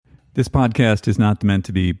This podcast is not meant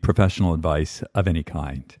to be professional advice of any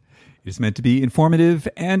kind. It is meant to be informative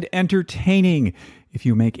and entertaining. If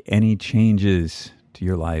you make any changes to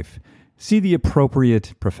your life, see the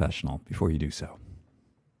appropriate professional before you do so.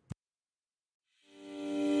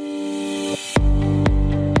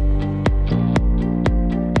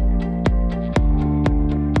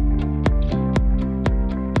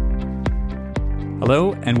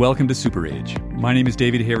 Hello and welcome to Super Age. My name is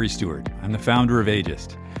David Harry Stewart. I'm the founder of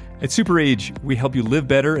Ageist. At Super Age, we help you live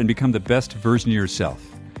better and become the best version of yourself.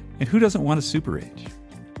 And who doesn't want a Super Age?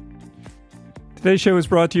 Today's show is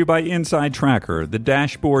brought to you by Inside Tracker, the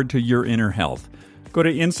dashboard to your inner health. Go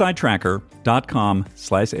to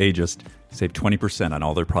insidetracker.com/ageist to save 20% on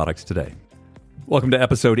all their products today. Welcome to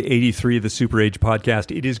episode 83 of the Super Age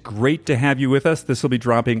podcast. It is great to have you with us. This will be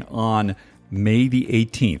dropping on May the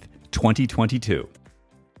 18th, 2022.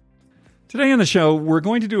 Today on the show, we're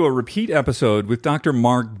going to do a repeat episode with Dr.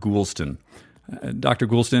 Mark Goulston. Dr.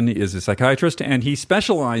 Goulston is a psychiatrist, and he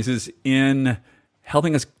specializes in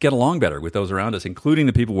helping us get along better with those around us, including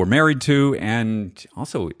the people we're married to, and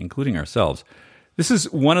also including ourselves. This is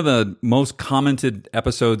one of the most commented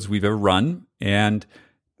episodes we've ever run, and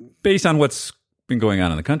based on what's been going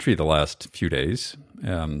on in the country the last few days,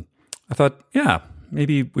 I thought,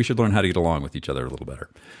 maybe we should learn how to get along with each other a little better.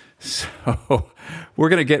 So we're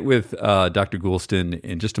going to get with Dr. Goulston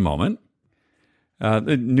in just a moment.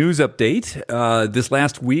 The news update. This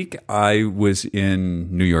last week, I was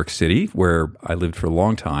in New York City, where I lived for a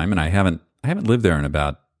long time, and I haven't lived there in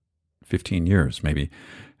about 15 years, maybe.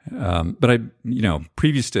 But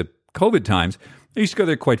previous to COVID times, I used to go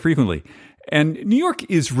there quite frequently. And New York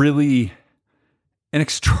is really an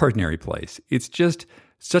extraordinary place. It's just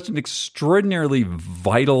such an extraordinarily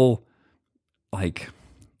vital,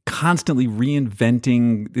 constantly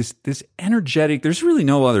reinventing this energetic. There's really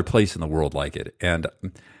no other place in the world like it. And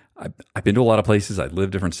I've been to a lot of places. I've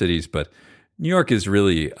lived different cities, but New York is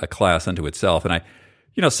really a class unto itself. And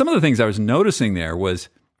some of the things I was noticing there was,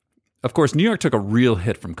 of course, New York took a real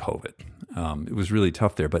hit from COVID. It was really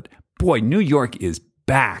tough there, but boy, New York is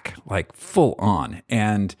back, full on,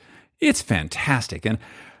 and it's fantastic. And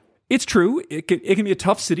it's true. It can be a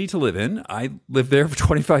tough city to live in. I lived there for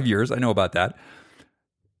 25 years. I know about that.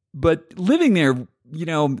 But living there, the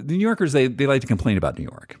New Yorkers, they like to complain about New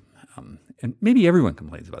York. And maybe everyone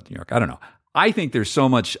complains about New York. I don't know. I think there's so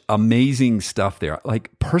much amazing stuff there.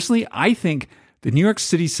 Personally, I think the New York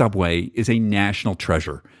City subway is a national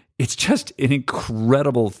treasure. It's just an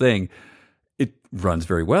incredible thing. It runs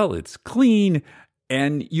very well. It's clean.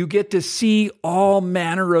 And you get to see all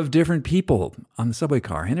manner of different people on the subway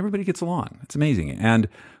car. And everybody gets along. It's amazing. And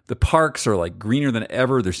the parks are greener than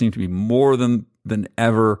ever. There seem to be more than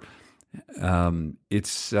ever.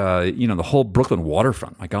 It's the whole Brooklyn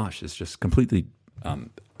waterfront. My gosh, it's just completely,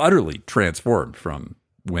 utterly transformed from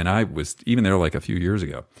when I was even there a few years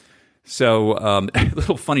ago. So a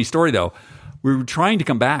little funny story though. We were trying to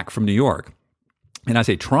come back from New York, and I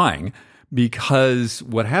say trying because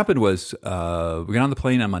what happened was we got on the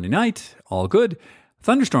plane on Monday night, all good.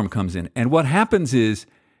 Thunderstorm comes in, and what happens is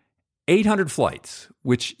 800 flights,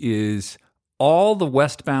 which is all the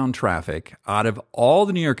westbound traffic out of all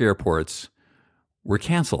the New York airports, were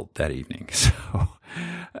canceled that evening. So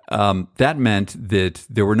that meant that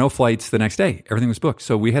there were no flights the next day. Everything was booked.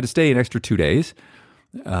 So we had to stay an extra 2 days,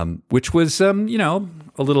 which was,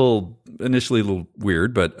 initially a little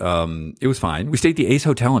weird, but it was fine. We stayed at the Ace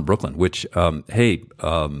Hotel in Brooklyn, which, big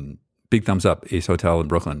thumbs up, Ace Hotel in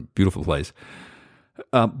Brooklyn, beautiful place.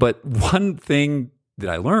 But one thing that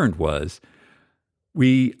I learned was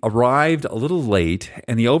we arrived a little late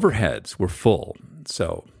and the overheads were full.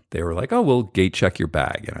 So they were like, oh, we'll gate check your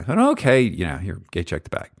bag. And I thought, okay, here, gate check the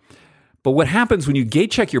bag. But what happens when you gate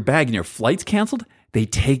check your bag and your flight's canceled? They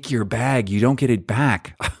take your bag. You don't get it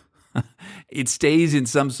back. It stays in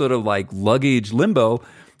some sort of luggage limbo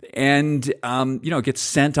and, it gets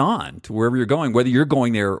sent on to wherever you're going, whether you're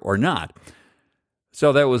going there or not.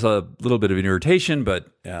 So that was a little bit of an irritation, but,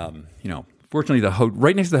 fortunately,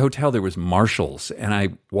 right next to the hotel, there was Marshalls, and I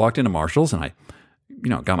walked into Marshalls, and I,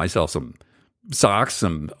 got myself some socks,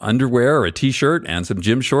 some underwear, a T-shirt, and some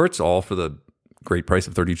gym shorts, all for the great price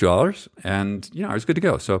of $32, and I was good to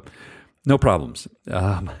go. So, no problems.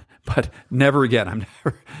 But never again. I'm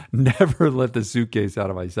never let the suitcase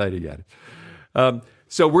out of my sight again.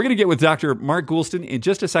 So we're going to get with Dr. Mark Goulston in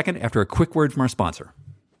just a second after a quick word from our sponsor.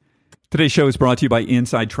 Today's show is brought to you by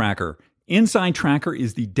Inside Tracker. Inside Tracker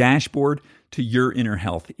is the dashboard to your inner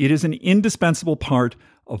health. It is an indispensable part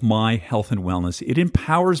of my health and wellness. It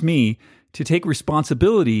empowers me to take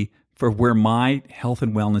responsibility for where my health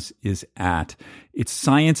and wellness is at. It's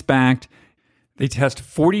science-backed. They test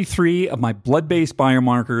 43 of my blood-based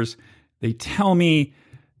biomarkers. They tell me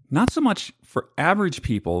not so much for average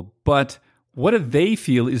people, but what do they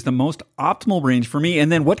feel is the most optimal range for me?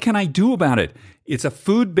 And then what can I do about it? It's a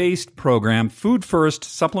food-based program, food first,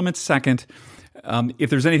 supplements second. If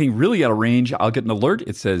there's anything really out of range, I'll get an alert.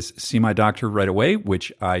 It says, see my doctor right away,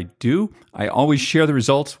 which I do. I always share the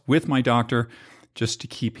results with my doctor just to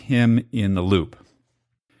keep him in the loop.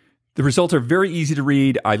 The results are very easy to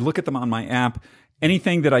read. I look at them on my app.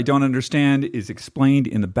 Anything that I don't understand is explained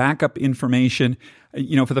in the backup information.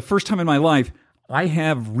 For the first time in my life, I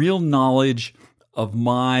have real knowledge of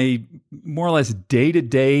my more or less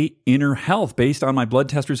day-to-day inner health based on my blood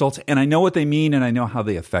test results, and I know what they mean and I know how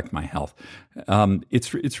they affect my health.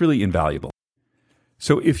 It's really invaluable.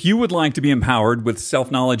 So if you would like to be empowered with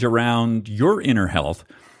self-knowledge around your inner health,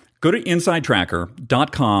 go to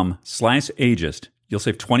insidetracker.com/ageist. You'll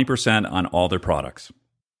save 20% on all their products.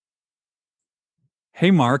 Hey,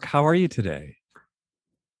 Mark, how are you today?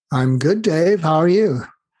 I'm good, Dave. How are you?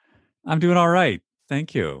 I'm doing all right.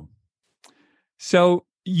 Thank you. So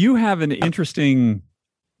you have an interesting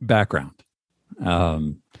background,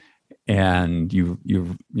 and you've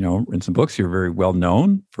written some books. You're very well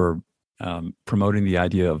known for promoting the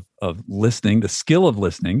idea of listening, the skill of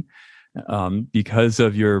listening, because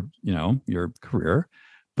of your career.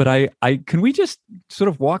 But I can we just sort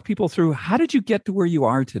of walk people through, how did you get to where you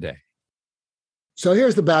are today? So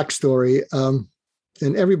here's the backstory, and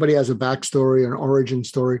everybody has a backstory, an origin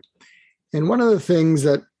story. And one of the things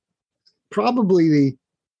that probably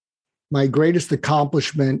my greatest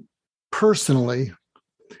accomplishment personally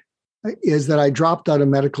is that I dropped out of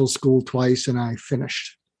medical school twice and I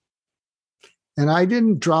finished. And I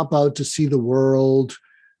didn't drop out to see the world,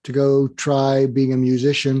 to go try being a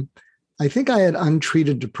musician. I think I had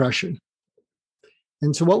untreated depression.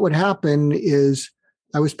 And so what would happen is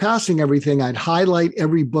I was passing everything. I'd highlight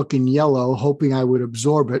every book in yellow, hoping I would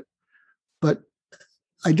absorb it, but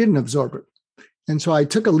I didn't absorb it. And so I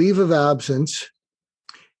took a leave of absence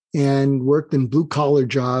and worked in blue collar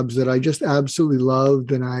jobs that I just absolutely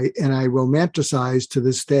loved. And I romanticized to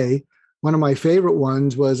this day. One of my favorite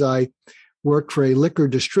ones was I worked for a liquor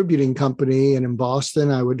distributing company. And in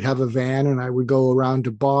Boston, I would have a van and I would go around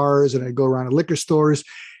to bars and I'd go around to liquor stores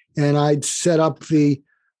and I'd set up the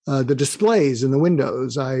displays in the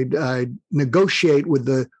windows. I'd negotiate with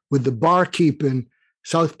the barkeep in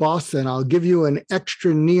South Boston. I'll give you an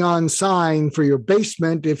extra neon sign for your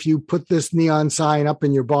basement if you put this neon sign up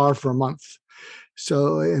in your bar for a month.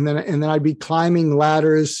 So, and then I'd be climbing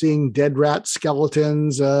ladders, seeing dead rat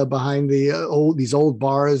skeletons behind these old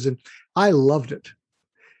bars, and I loved it.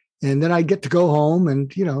 And then I'd get to go home,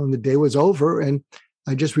 and the day was over, and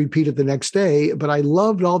I just repeat it the next day. But I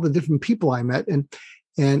loved all the different people I met, and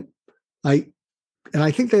I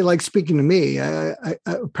think they like speaking to me.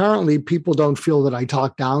 Apparently, people don't feel that I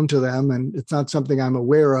talk down to them, and it's not something I'm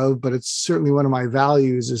aware of, but it's certainly one of my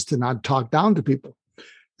values is to not talk down to people.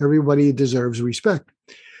 Everybody deserves respect.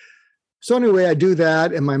 So anyway, I do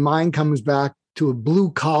that, and my mind comes back to a blue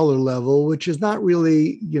collar level, which is not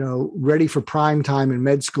really, ready for prime time in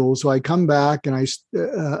med school. So I come back, and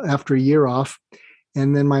after a year off,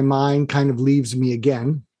 and then my mind kind of leaves me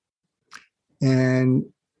again, and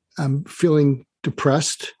I'm feeling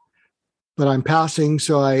depressed, but I'm passing.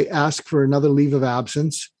 So I ask for another leave of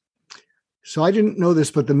absence. So I didn't know this,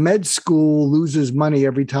 but the med school loses money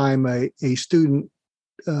every time a student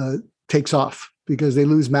takes off because they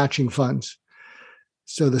lose matching funds.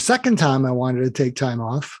 So the second time I wanted to take time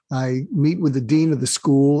off, I meet with the dean of the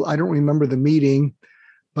school. I don't remember the meeting,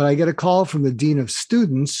 but I get a call from the dean of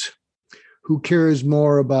students who cares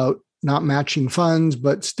more about not matching funds,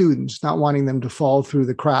 but students, not wanting them to fall through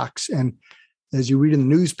the cracks. And as you read in the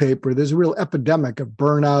newspaper, there's a real epidemic of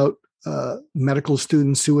burnout, medical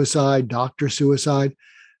student suicide, doctor suicide.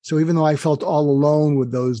 So even though I felt all alone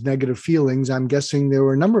with those negative feelings, I'm guessing there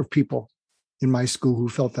were a number of people in my school who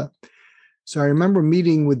felt that. So I remember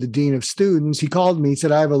meeting with the dean of students. He called me, he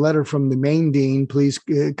said, I have a letter from the main dean. Please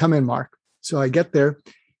come in, Mark. So I get there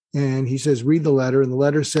and he says, read the letter. And the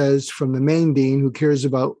letter says, from the main dean who cares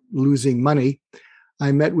about losing money,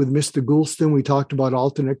 I met with Mr. Goulston. We talked about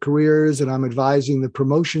alternate careers, and I'm advising the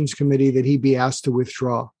promotions committee that he be asked to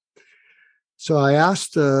withdraw. So I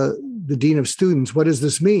asked the dean of students, what does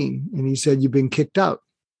this mean? And he said, you've been kicked out.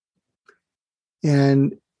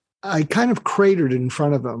 And I kind of cratered in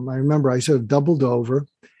front of him. I remember I sort of doubled over,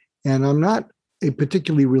 and I'm not a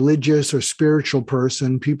particularly religious or spiritual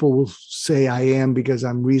person. People will say I am because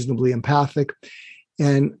I'm reasonably empathic.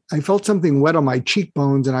 And I felt something wet on my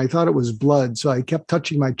cheekbones, and I thought it was blood. So I kept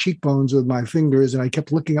touching my cheekbones with my fingers, and I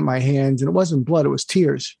kept looking at my hands, and it wasn't blood, it was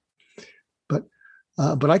tears. But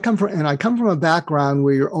But I come from a background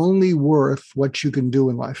where you're only worth what you can do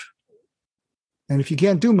in life. And if you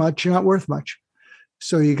can't do much, you're not worth much.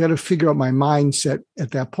 So you got to figure out my mindset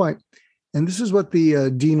at that point. And this is what the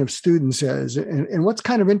dean of students says. And what's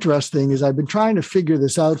kind of interesting is I've been trying to figure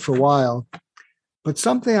this out for a while, but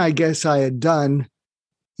something I guess I had done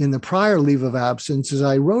in the prior leave of absence is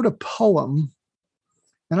I wrote a poem,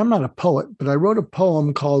 and I'm not a poet, but I wrote a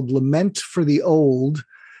poem called Lament for the Old,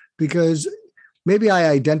 because maybe I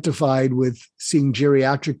identified with seeing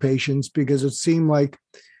geriatric patients because it seemed like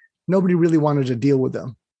nobody really wanted to deal with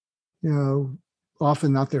them,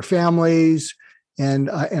 often not their families. And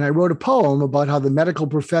I wrote a poem about how the medical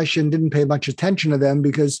profession didn't pay much attention to them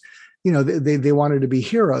because, they wanted to be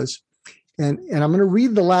heroes. And I'm going to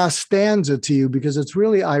read the last stanza to you because it's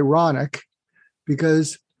really ironic,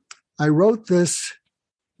 because I wrote this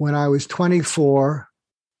when I was 24,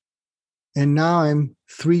 and now I'm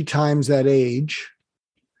 3 times that age.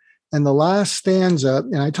 And the last stanza,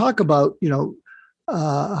 and I talk about,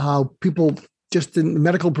 how people just in the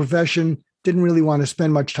medical profession didn't really want to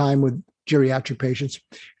spend much time with geriatric patients.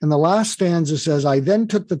 And the last stanza says, I then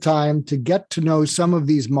took the time to get to know some of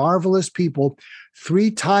these marvelous people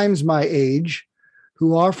 3 times my age,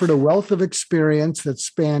 who offered a wealth of experience that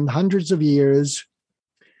spanned hundreds of years.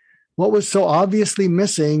 What was so obviously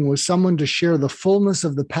missing was someone to share the fullness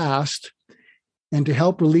of the past and to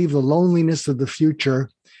help relieve the loneliness of the future,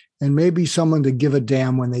 and maybe someone to give a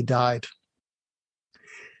damn when they died.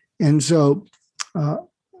 And so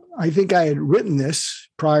I think I had written this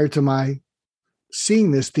prior to my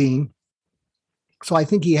seeing this dean. So I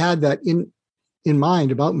think he had that in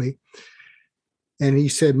mind about me. And he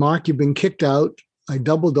said, Mark, you've been kicked out. I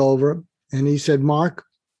doubled over. And he said, Mark,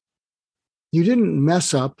 you didn't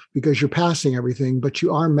mess up because you're passing everything, but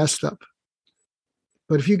you are messed up.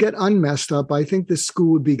 But if you get unmessed up, I think this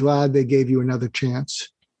school would be glad they gave you another chance.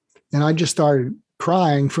 And I just started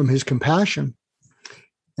crying from his compassion.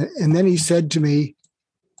 And then he said to me,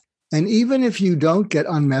 and even if you don't get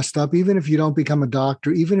unmessed up, even if you don't become a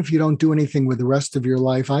doctor, even if you don't do anything with the rest of your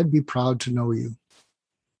life, I'd be proud to know you,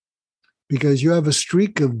 because you have a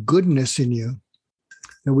streak of goodness in you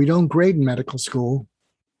that we don't grade in medical school.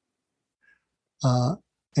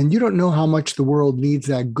 And you don't know how much the world needs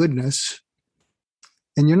that goodness.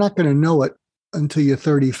 And you're not going to know it until you're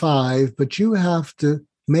 35, but you have to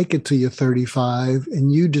make it till you're 35,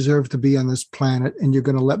 and you deserve to be on this planet, and you're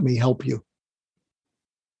going to let me help you.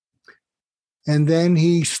 And then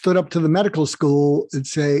he stood up to the medical school and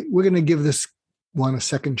say, we're going to give this one a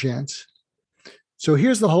second chance. So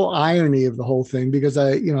here's the whole irony of the whole thing, because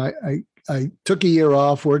I took a year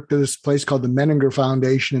off, worked at this place called the Menninger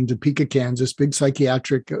Foundation in Topeka, Kansas, big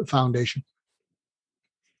psychiatric foundation.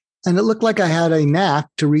 And it looked like I had a knack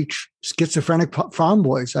to reach schizophrenic farm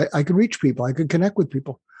boys. I could reach people. I could connect with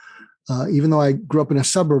people, even though I grew up in a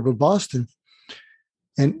suburb of Boston.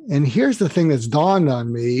 And here's the thing that's dawned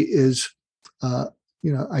on me is,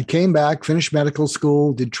 I came back, finished medical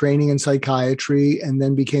school, did training in psychiatry, and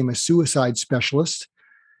then became a suicide specialist.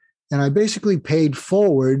 And I basically paid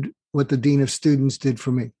forward what the dean of students did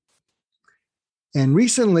for me. And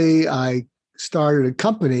recently I started a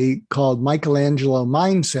company called Michelangelo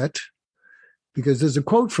Mindset, because there's a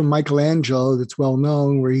quote from Michelangelo that's well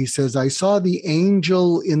known where he says, I saw the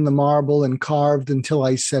angel in the marble and carved until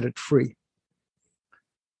I set it free.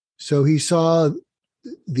 So he saw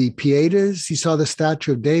the Pietas, he saw the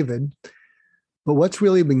statue of David. But what's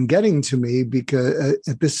really been getting to me, because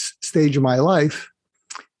at this stage of my life,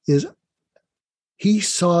 is he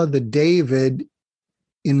saw the David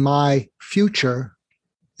in my future,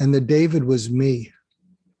 and the David was me.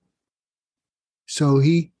 So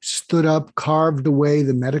he stood up, carved away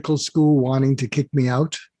the medical school wanting to kick me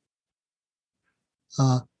out.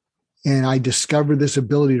 And I discovered this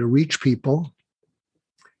ability to reach people.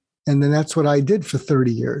 And then that's what I did for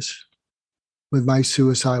 30 years with my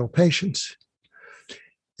suicidal patients.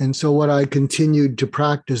 And so what I continued to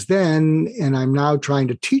practice then, and I'm now trying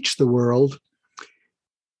to teach the world,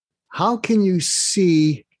 how can you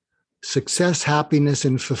see success, happiness,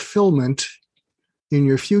 and fulfillment in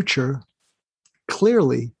your future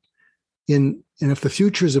clearly? And if the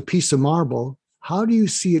future is a piece of marble, how do you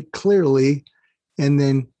see it clearly and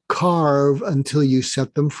then carve until you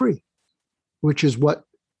set them free, which is what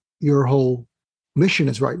your whole mission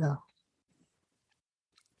is right now.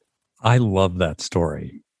 I love that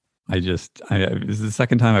story. This is the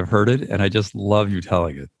second time I've heard it, and I just love you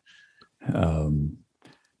telling it.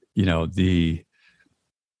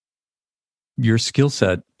 Your skill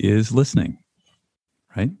set is listening,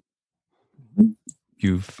 right?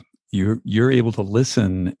 You're able to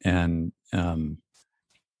listen and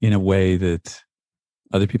in a way that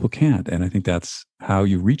other people can't. And I think that's how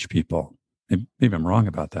you reach people. Maybe I'm wrong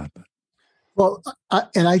about that. But. Well,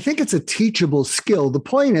 and I think it's a teachable skill. The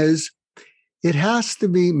point is, it has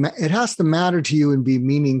to matter to you and be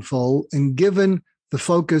meaningful. And given the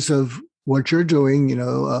focus of what you're doing,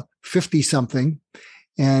 50 something,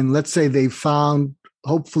 and let's say they found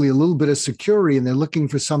hopefully a little bit of security and they're looking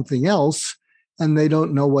for something else and they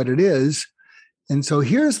don't know what it is. And so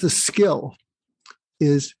here's the skill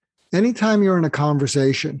is anytime you're in a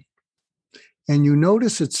conversation and you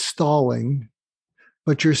notice it's stalling,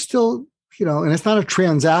 but you're still, and it's not a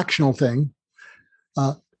transactional thing.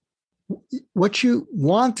 What you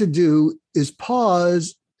want to do is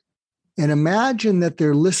pause and imagine that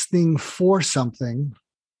they're listening for something.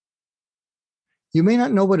 You may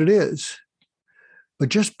not know what it is, but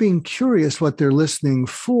just being curious what they're listening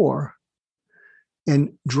for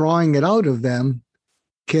and drawing it out of them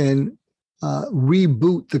can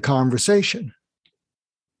reboot the conversation.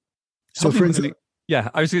 So, for instance,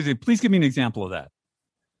 I was going to say, please give me an example of that.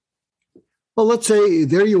 Well, let's say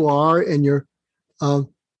there you are and you're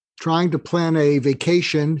trying to plan a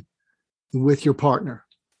vacation with your partner.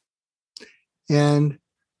 And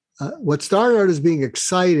what started out as being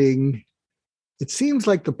exciting, it seems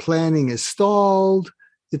like the planning is stalled.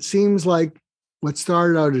 It seems like what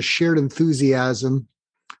started out as shared enthusiasm,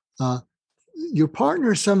 your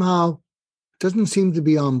partner somehow doesn't seem to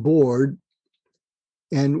be on board.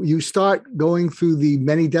 And you start going through the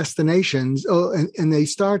many destinations. And they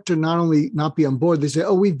start to not only not be on board, they say,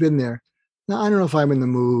 "Oh, we've been there. Now, I don't know if I'm in the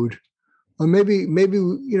mood. Or maybe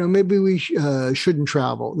we shouldn't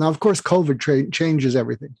travel." Now, of course, COVID changes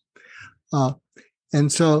everything.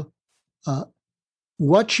 And so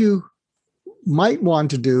what you might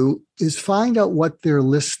want to do is find out what they're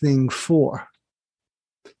listening for.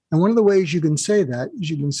 And one of the ways you can say that is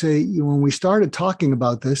you can say, when we started talking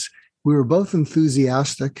about this, we were both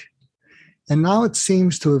enthusiastic, and now it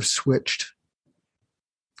seems to have switched.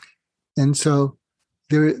 And so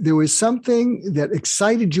there was something that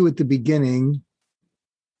excited you at the beginning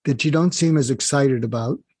that you don't seem as excited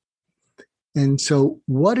about. And so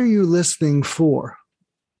what are you listening for?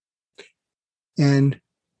 And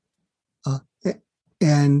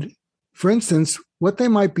for instance, what they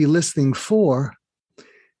might be listening for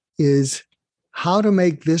is how to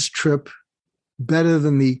make this trip better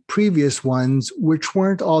than the previous ones, which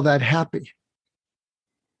weren't all that happy.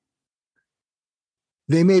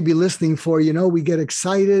 They may be listening for, we get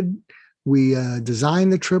excited, we design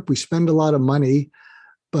the trip, we spend a lot of money.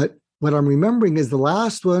 But what I'm remembering is the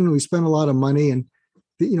last one, we spent a lot of money, and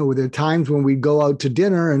there are times when we go out to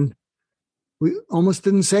dinner and we almost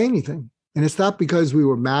didn't say anything. And it's not because we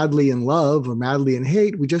were madly in love or madly in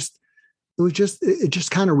hate. It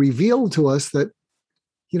just kind of revealed to us that,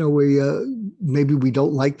 we maybe we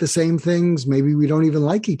don't like the same things. Maybe we don't even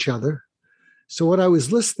like each other. So what I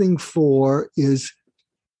was listening for is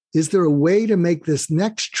there a way to make this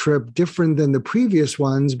next trip different than the previous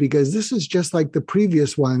ones? Because this is just like the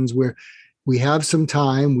previous ones where we have some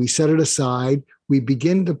time, we set it aside, we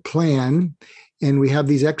begin to plan, and we have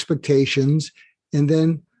these expectations. And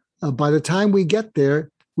then by the time we get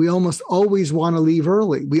there, we almost always want to leave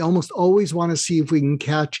early. We almost always want to see if we can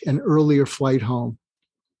catch an earlier flight home.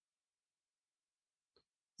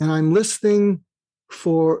 And I'm listening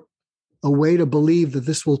for a way to believe that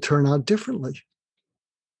this will turn out differently.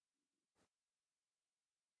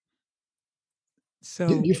 So,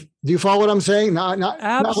 do you follow what I'm saying?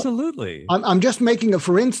 Absolutely. I'm just making a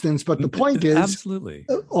for instance, but the point is, absolutely.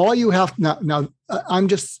 All you have now. I'm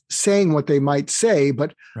just saying what they might say,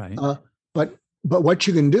 but right. But what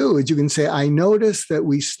you can do is you can say, "I noticed that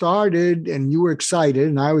we started, and you were excited,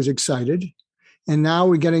 and I was excited, and now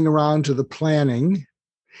we're getting around to the planning.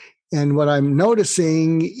 And what I'm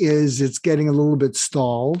noticing is it's getting a little bit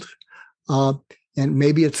stalled, and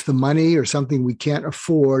maybe it's the money or something we can't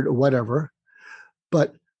afford or whatever.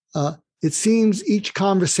 But it seems each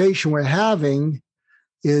conversation we're having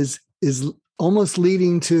is almost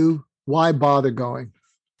leading to why bother going."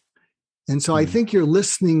 And so I think you're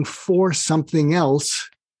listening for something else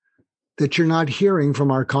that you're not hearing from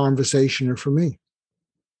our conversation or from me.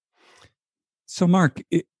 So, Mark,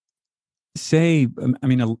 a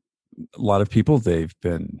lot of people, they've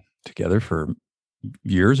been together for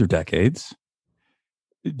years or decades.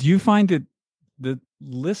 Do you find that the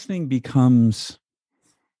listening becomes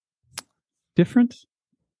different?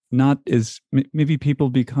 Not as maybe people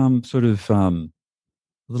become sort of a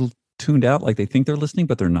little tuned out, like they think they're listening,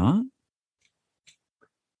 but they're not?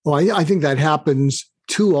 Well, I think that happens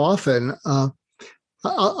too often.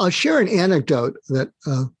 I'll share an anecdote that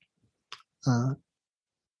I'm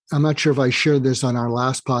not sure if I shared this on our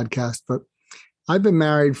last podcast, but I've been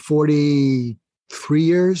married 43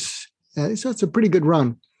 years, so it's a pretty good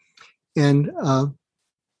run. And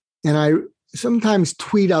I sometimes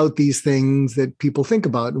tweet out these things that people think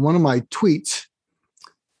about. One of my tweets,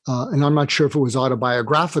 and I'm not sure if it was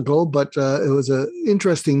autobiographical, but it was an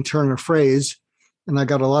interesting turn of phrase, and I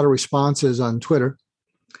got a lot of responses on Twitter.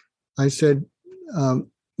 I said,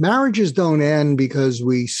 marriages don't end because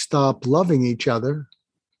we stop loving each other.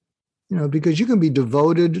 Because you can be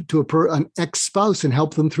devoted to an ex-spouse and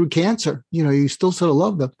help them through cancer. You still sort of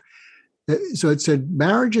love them. So it said,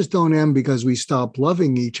 marriages don't end because we stop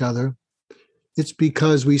loving each other. It's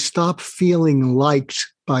because we stop feeling liked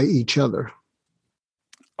by each other.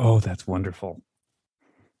 Oh, that's wonderful.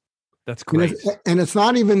 That's great. And it's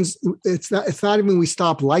not even we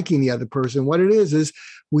stop liking the other person. What it is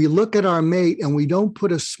we look at our mate and we don't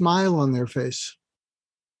put a smile on their face.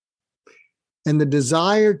 And the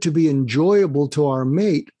desire to be enjoyable to our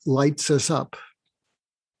mate lights us up.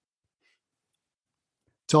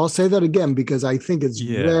 So I'll say that again because I think it's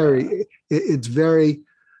very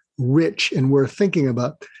rich and worth thinking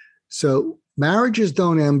about. So marriages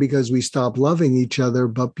don't end because we stop loving each other,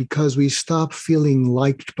 but because we stop feeling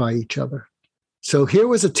liked by each other. So here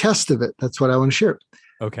was a test of it. That's what I want to share.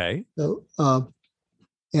 Okay. So,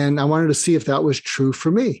 and I wanted to see if that was true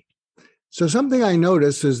for me. So something I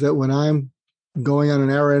noticed is that when I'm going on an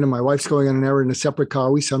errand and my wife's going on an errand in a separate car,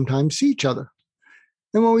 we sometimes see each other.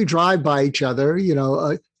 And when we drive by each other,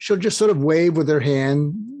 she'll just sort of wave with her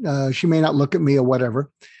hand. She may not look at me or whatever.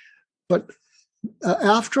 But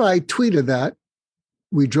after I tweeted that,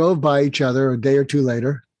 we drove by each other a day or two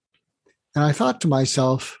later. And I thought to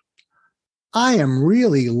myself, I am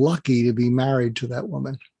really lucky to be married to that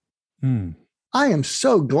woman. I am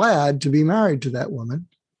so glad to be married to that woman.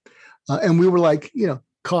 And we were like,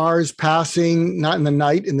 cars passing, not in the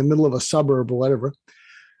night, in the middle of a suburb or whatever.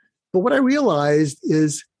 But what I realized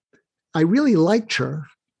is I really liked her.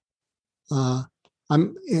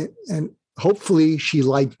 And hopefully she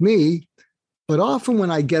liked me. But often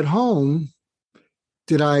when I get home,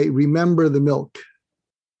 did I remember the milk?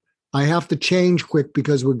 I have to change quick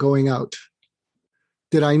because we're going out.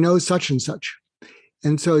 Did I know such and such?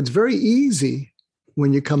 And so it's very easy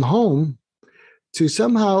when you come home to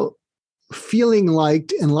somehow feeling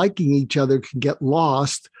liked and liking each other can get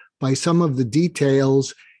lost by some of the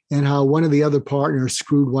details and how one of the other partners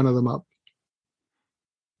screwed one of them up.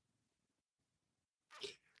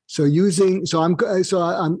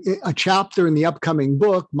 I'm a chapter in the upcoming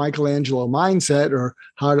book, Michelangelo Mindset, or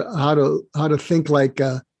how to think like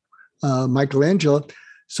Michelangelo.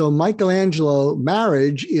 So Michelangelo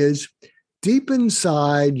marriage is deep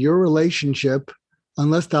inside your relationship,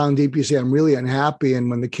 unless down deep you say I'm really unhappy, and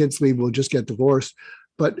when the kids leave, we'll just get divorced.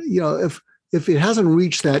 But if it hasn't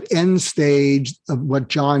reached that end stage of what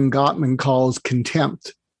John Gottman calls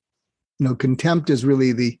contempt, contempt is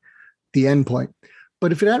really the end point.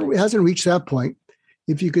 But if it hasn't reached that point,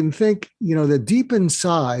 if you can think, that deep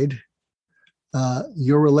inside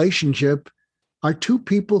your relationship are two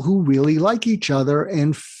people who really like each other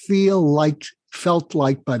and felt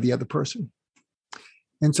liked by the other person.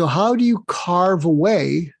 And so how do you carve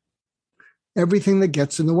away everything that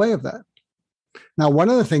gets in the way of that? Now, one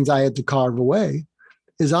of the things I had to carve away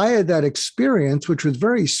is I had that experience, which was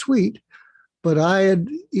very sweet, but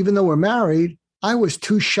even though we're married, I was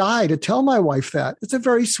too shy to tell my wife that. It's a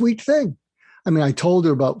very sweet thing. I mean, I told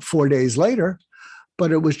her about 4 days later,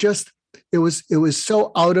 but it was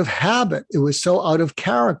so out of habit. It was so out of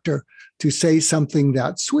character to say something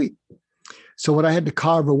that sweet. So what I had to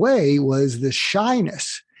carve away was the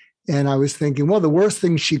shyness. And I was thinking, well, the worst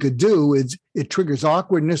thing she could do is it triggers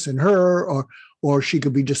awkwardness in her, or she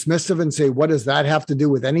could be dismissive and say, what does that have to do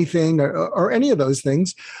with anything, or any of those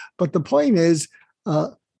things? But the point is,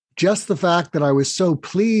 just the fact that I was so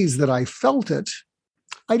pleased that I felt it,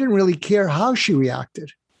 I didn't really care how she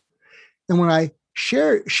reacted. And when I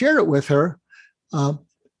shared it with her,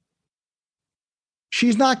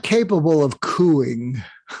 she's not capable of cooing,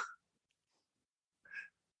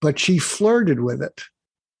 but she flirted with it.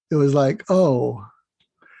 It was like, oh.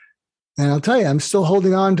 And I'll tell you, I'm still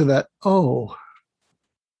holding on to that, oh,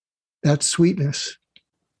 that sweetness.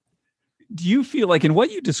 Do you feel like in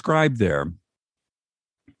what you described there,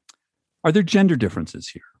 are there gender differences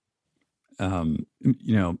here?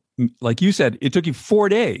 Like you said, it took you 4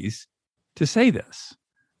 days to say this.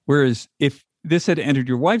 Whereas if this had entered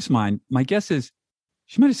your wife's mind, my guess is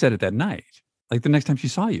she might have said it that night, like the next time she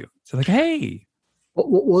saw you. So like, hey.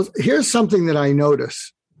 Well, here's something that I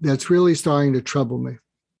notice that's really starting to trouble me.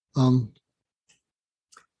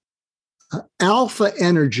 Alpha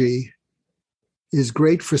energy is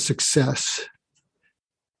great for success.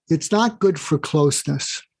 It's not good for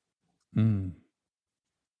closeness. Mm.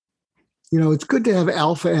 It's good to have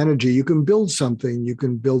alpha energy. You can build something. You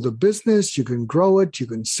can build a business. You can grow it. You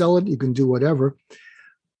can sell it. You can do whatever.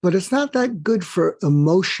 But it's not that good for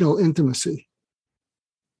emotional intimacy.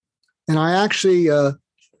 And I actually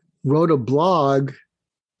wrote a blog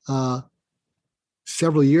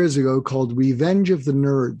several years ago called Revenge of the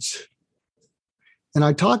Nerds. And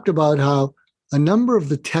I talked about how a number of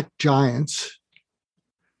the tech giants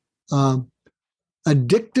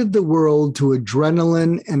addicted the world to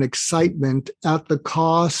adrenaline and excitement at the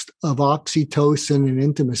cost of oxytocin and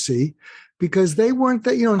intimacy, because they weren't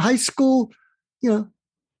that, in high school,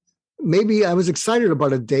 maybe I was excited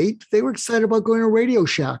about a date. They were excited about going to Radio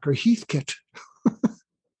Shack or Heathkit.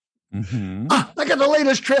 Mm-hmm. I got the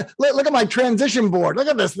latest look at my transition board. Look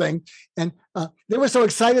at this thing. And they were so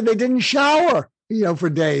excited they didn't shower, for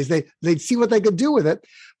days. They'd see what they could do with it.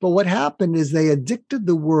 But what happened is they addicted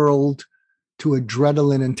the world to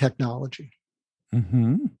adrenaline and technology.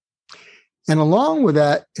 Mm-hmm. And along with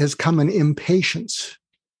that has come an impatience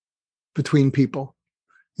between people,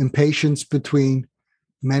 impatience between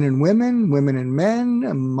men and women, women and men,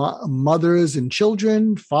 mothers and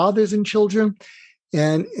children, fathers and children.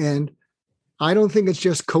 And I don't think it's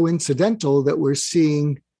just coincidental that we're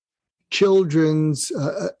seeing children's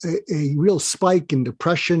a real spike in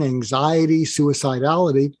depression, anxiety,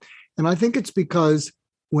 suicidality. And I think it's because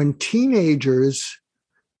when teenagers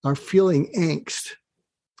are feeling angst,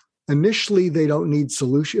 initially they don't need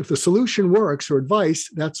solution. If the solution works or advice,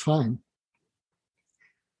 that's fine.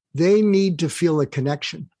 They need to feel a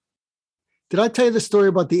connection. Did I tell you the story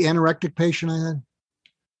about the anorectic patient I had?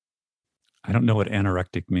 I don't know what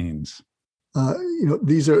anorectic means.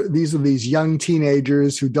 These are these young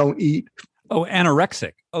teenagers who don't eat. Oh,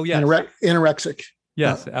 anorexic. Oh, yes. Anorexic.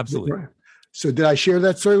 Yes, absolutely. So did I share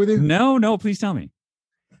that story with you? No, please tell me.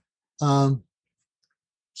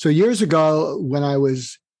 So years ago, when I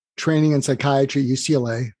was training in psychiatry at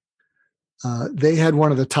UCLA, they had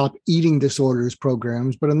one of the top eating disorders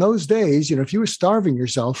programs. But in those days, if you were starving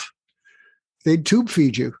yourself, they'd tube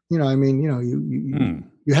feed you. You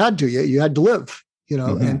had to. You had to live.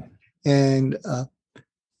 Mm-hmm. And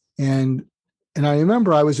I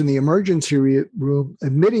remember I was in the emergency room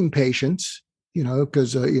admitting patients,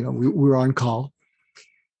 because we were on call,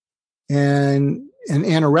 and an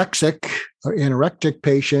anorectic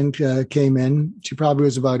patient came in. She probably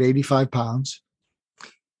was about 85 pounds,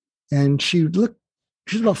 and she was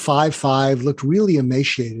about 5'5", looked really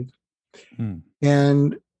emaciated,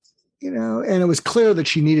 and it was clear that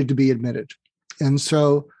she needed to be admitted, and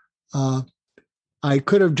so. I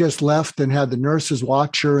could have just left and had the nurses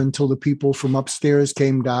watch her until the people from upstairs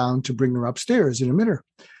came down to bring her upstairs and admit her.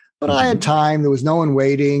 But I had time. There was no one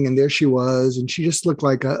waiting. And there she was. And she just looked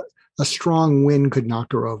like a strong wind could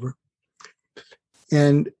knock her over.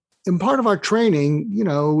 And in part of our training,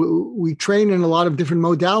 we train in a lot of different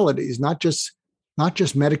modalities, not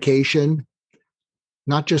just medication,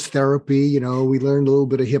 not just therapy. We learned a little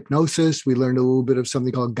bit of hypnosis. We learned a little bit of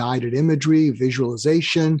something called guided imagery,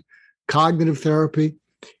 visualization, cognitive therapy.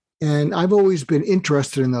 And I've always been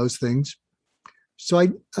interested in those things. So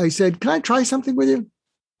I said, can I try something with you?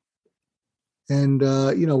 And,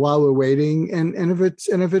 while we're waiting, and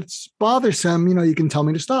if it's bothersome, you can tell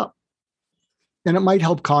me to stop. And it might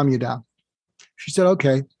help calm you down. She said,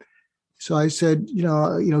 okay. So I said,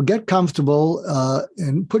 get comfortable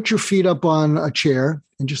and put your feet up on a chair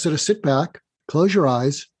and just sort of sit back, close your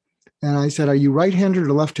eyes. And I said, are you right-handed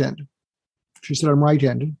or left-handed? She said, I'm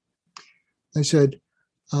right-handed. I said,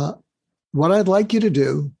 what I'd like you to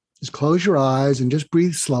do is close your eyes and just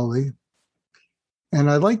breathe slowly.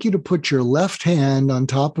 And I'd like you to put your left hand on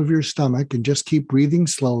top of your stomach and just keep breathing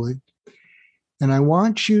slowly. And I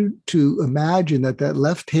want you to imagine that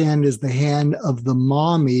left hand is the hand of the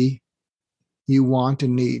mommy you want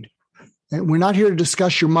and need. And we're not here to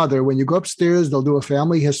discuss your mother. When you go upstairs, they'll do a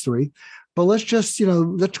family history. But let's just,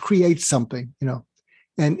 let's create something,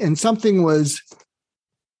 And something was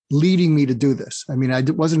leading me to do this. I mean, I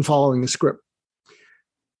wasn't following a script.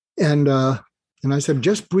 And I said,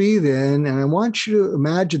 just breathe in. And I want you to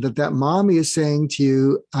imagine that mommy is saying to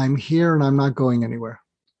you, I'm here and I'm not going anywhere.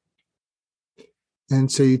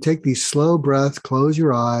 And so you take these slow breaths, close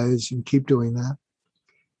your eyes and keep doing that.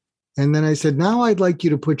 And then I said, now I'd like you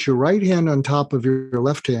to put your right hand on top of your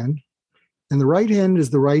left hand. And the right hand is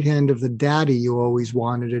the right hand of the daddy you always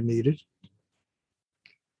wanted and needed.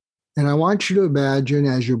 And I want you to imagine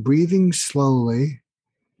as you're breathing slowly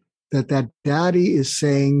that daddy is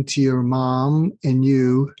saying to your mom and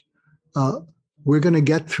you, we're going to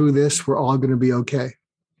get through this. We're all going to be okay.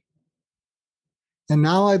 And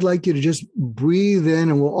now I'd like you to just breathe in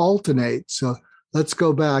and we'll alternate. So let's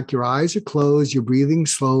go back. Your eyes are closed. You're breathing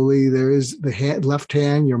slowly. There is the left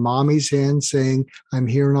hand, your mommy's hand saying, I'm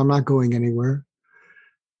here and I'm not going anywhere.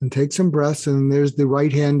 And take some breaths. And there's the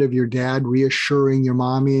right hand of your dad reassuring your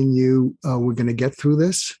mommy and you, we're going to get through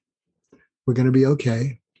this. We're going to be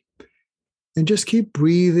okay. And just keep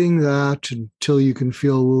breathing that until you can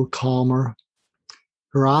feel a little calmer.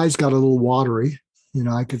 Her eyes got a little watery.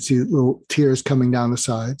 I could see little tears coming down the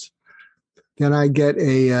sides. Then I get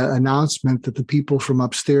a announcement that the people from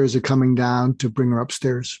upstairs are coming down to bring her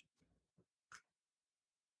upstairs.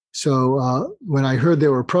 So when I heard they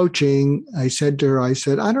were approaching, I said to her, I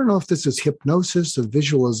don't know if this is hypnosis or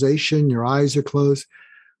visualization. Your eyes are closed.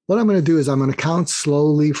 What I'm going to do is I'm going to count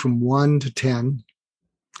slowly from 1 to 10.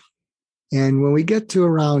 And when we get to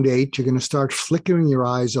around 8, you're going to start flickering your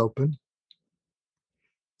eyes open.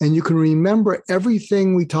 And you can remember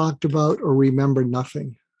everything we talked about or remember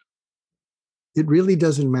nothing. It really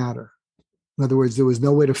doesn't matter. In other words, there was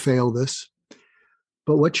no way to fail this.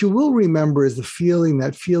 But what you will remember is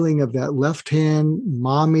that feeling of that left hand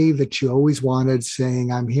mommy that you always wanted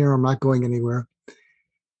saying, I'm here, I'm not going anywhere.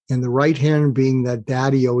 And the right hand being that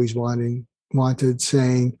daddy always wanted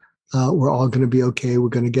saying, we're all going to be okay. We're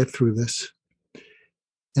going to get through this.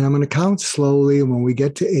 And I'm going to count slowly. And when we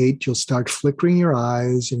get to 8, you'll start flickering your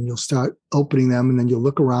eyes and you'll start opening them. And then you'll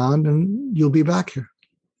look around and you'll be back here.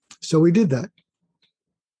 So we did that.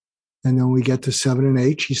 And then we get to 7 and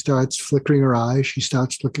 8. She starts flickering her eyes. She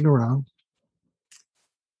starts looking around.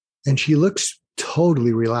 And she looks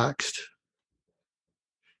totally relaxed.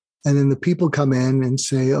 And then the people come in and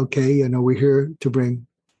say, okay, we're here to bring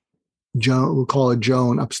Joan, we'll call it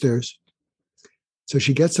Joan, upstairs. So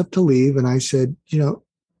she gets up to leave. And I said,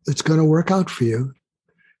 it's going to work out for you.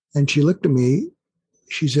 And she looked at me.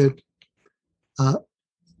 She said,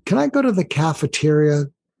 can I go to the cafeteria?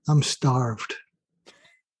 I'm starved.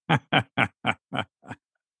 So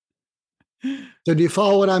do you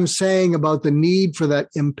follow what I'm saying about the need for that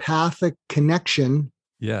empathic connection?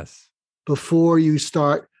 Yes. Before you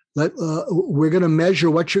start, we're going to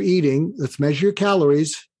measure what you're eating. Let's measure your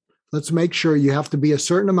calories. Let's make sure you have to be a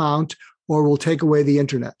certain amount or we'll take away the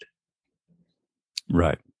internet.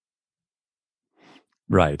 Right.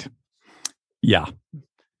 Right. Yeah.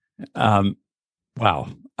 Wow.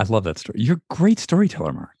 I love that story. You're a great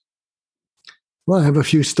storyteller, Mark. Well, I have a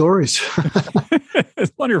few stories.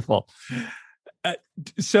 It's wonderful.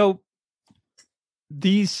 So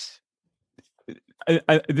let's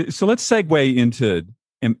segue into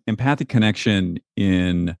empathic connection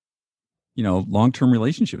in, long-term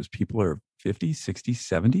relationships. People are 50s,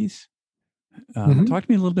 60s, 70s. Talk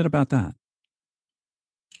to me a little bit about that.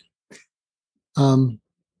 I'm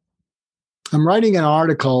writing an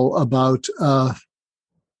article about,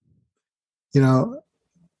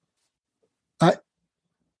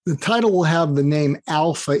 the title will have the name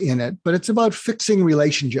alpha in it, but it's about fixing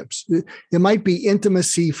relationships. It might be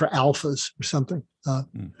intimacy for alphas or something.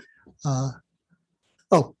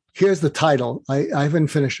 Here's the title. I haven't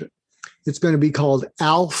finished it. It's going to be called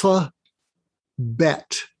Alpha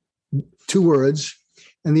Bet, 2 words.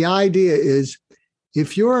 And the idea is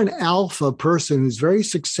if you're an alpha person who's very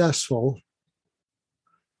successful,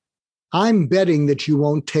 I'm betting that you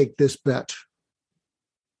won't take this bet,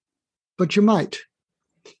 but you might.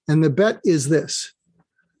 And the bet is this,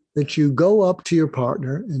 that you go up to your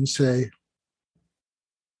partner and say,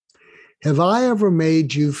 have I ever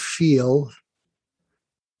made you feel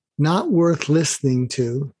not worth listening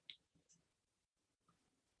to,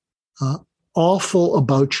 awful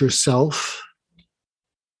about yourself,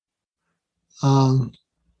 or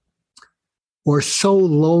so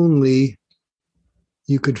lonely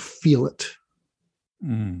you could feel it?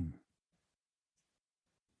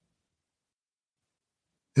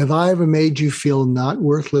 Have I ever made you feel not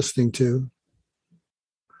worth listening to?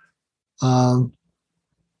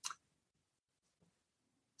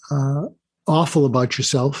 Awful about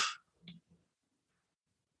yourself,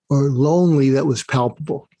 or lonely that was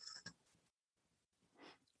palpable?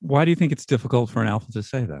 Why do you think it's difficult for an alpha to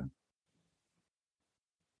say that?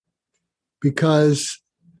 Because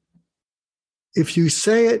if you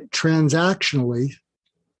say it transactionally,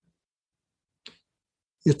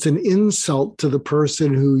 it's an insult to the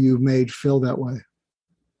person who you've made feel that way.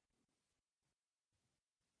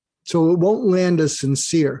 So it won't land as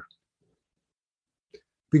sincere,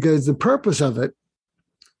 because the purpose of it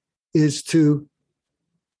is to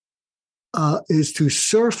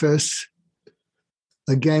surface,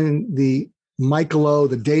 again, the Michael,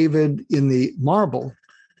 the David in the marble.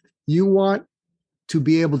 You want to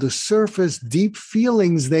be able to surface deep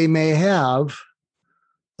feelings they may have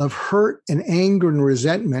of hurt and anger and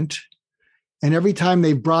resentment. And every time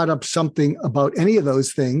they brought up something about any of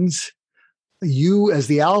those things, you as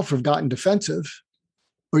the alpha have gotten defensive,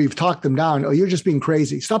 or you've talked them down. Oh, you're just being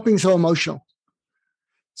crazy. Stop being so emotional.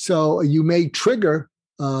 So you may trigger.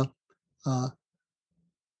 But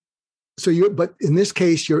in this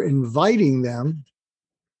case, you're inviting them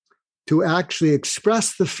to actually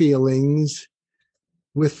express the feelings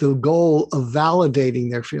with the goal of validating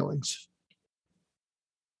their feelings.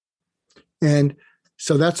 And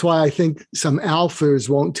so that's why I think some alphas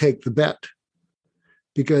won't take the bet,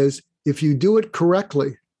 because if you do it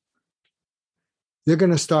correctly, they're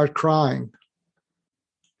going to start crying.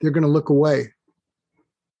 They're going to look away.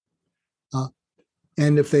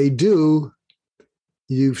 And if they do,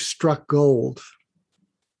 you've struck gold.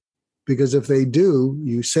 Because if they do,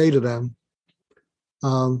 you say to them,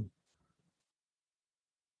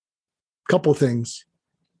 couple things.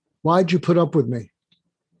 Why'd you put up with me?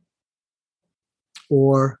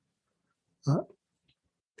 Or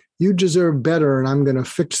you deserve better and I'm going to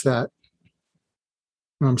fix that.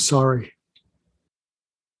 I'm sorry.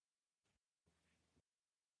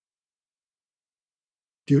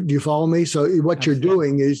 Do you follow me? So what you're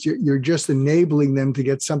doing is you're just enabling them to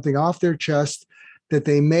get something off their chest that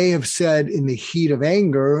they may have said in the heat of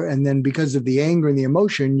anger. And then because of the anger and the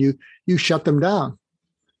emotion, you shut them down.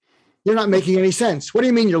 You're not making any sense. What do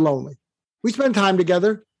you mean you're lonely? We spend time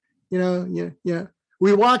together.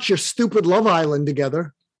 We watch your stupid Love Island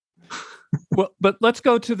together. Well, but let's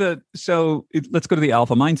go to the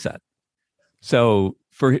alpha mindset. So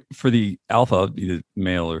for the alpha, either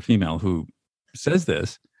male or female, who says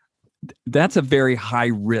this, that's a very high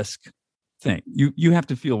risk thing. You have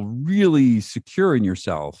to feel really secure in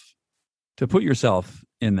yourself to put yourself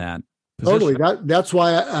in that position. Totally. That's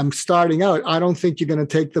why I'm starting out. I don't think you're going to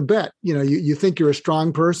take the bet. You think you're a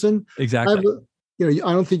strong person. Exactly.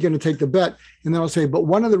 I don't think you're going to take the bet. And then I'll say, but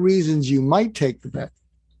one of the reasons you might take the bet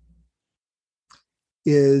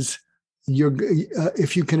is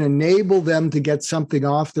if you can enable them to get something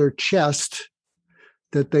off their chest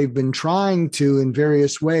that they've been trying to in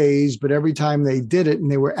various ways, but every time they did it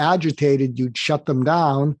and they were agitated, you'd shut them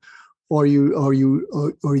down, or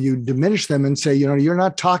you diminish them and say, you're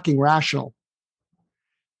not talking rational.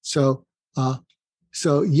 So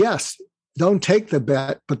yes, don't take the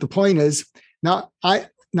bet. But the point is, now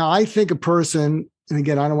I think a person, and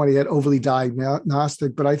again, I don't want to get overly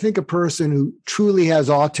diagnostic, but I think a person who truly has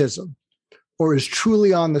autism or is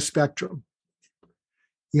truly on the spectrum,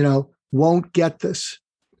 won't get this.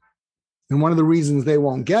 And one of the reasons they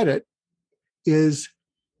won't get it is,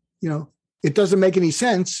 it doesn't make any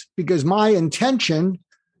sense because my intention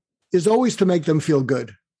is always to make them feel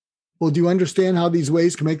good. Well, do you understand how these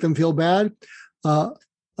ways can make them feel bad?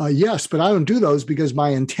 Yes, but I don't do those because my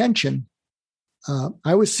intention.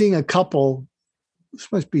 I was seeing a couple,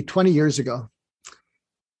 this must be 20 years ago.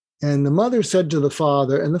 And the mother said to the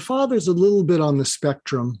father, and the father's a little bit on the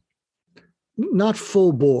spectrum, not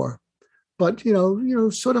full bore, but,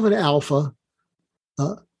 sort of an alpha,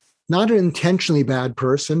 not an intentionally bad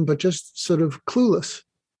person, but just sort of clueless.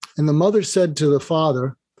 And the mother said to the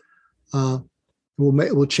father,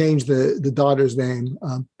 we'll change the daughter's name.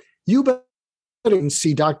 You better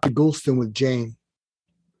see Dr. Goulston with Jane.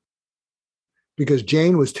 Because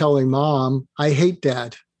Jane was telling mom, I hate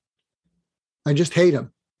dad. I just hate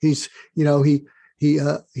him. He's so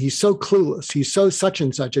clueless. He's so such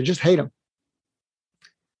and such. I just hate him.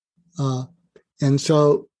 And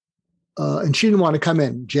so, and she didn't want to come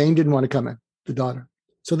in. Jane didn't want to come in, the daughter.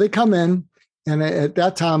 So they come in, and at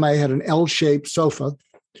that time I had an L-shaped sofa,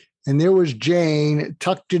 and there was Jane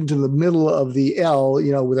tucked into the middle of the L,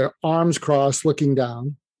 with her arms crossed, looking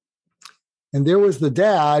down. And there was the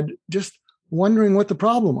dad just wondering what the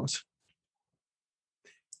problem was.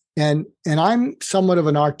 And I'm somewhat of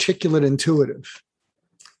an articulate intuitive.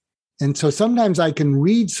 And so sometimes I can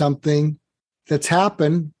read something that's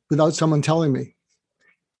happened without someone telling me.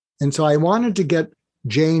 And so I wanted to get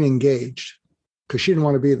Jane engaged because she didn't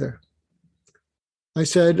want to be there. I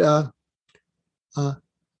said,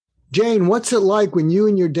 Jane, what's it like when you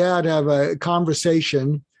and your dad have a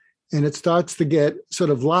conversation and it starts to get sort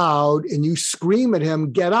of loud and you scream at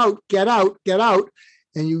him, get out, get out, get out.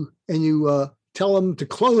 And you tell him to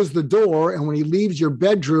close the door. And when he leaves your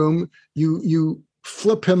bedroom, you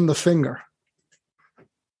flip him the finger.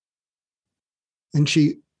 And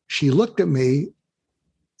she looked at me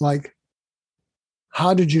like,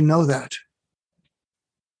 how did you know that?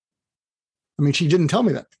 I mean, she didn't tell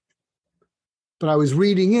me that. But I was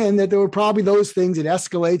reading in that there were probably those things. It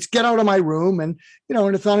escalates, get out of my room. And,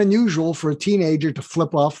 and it's not unusual for a teenager to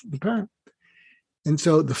flip off the parent. And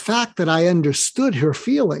so the fact that I understood her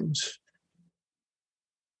feelings,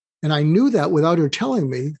 and I knew that without her telling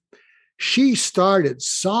me, she started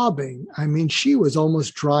sobbing. I mean, she was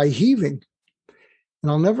almost dry heaving.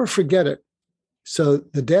 And I'll never forget it. So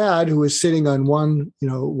the dad, who was sitting on one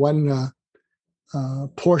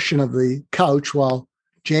portion of the couch while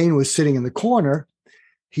Jane was sitting in the corner,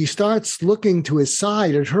 he starts looking to his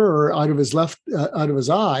side at her out of his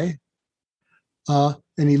eye.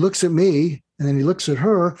 And he looks at me, and then he looks at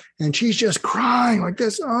her, and she's just crying like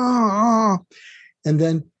this. Oh. And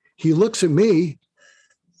then he looks at me,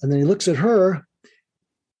 and then he looks at her,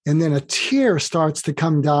 and then a tear starts to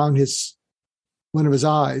come down one of his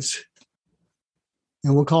eyes.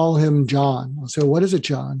 And we'll call him John. I'll say, what is it,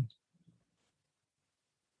 John?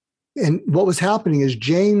 And what was happening is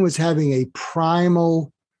Jane was having a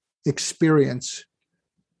primal experience.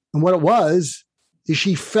 And what it was is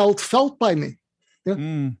she felt by me.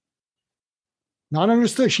 Yeah. Not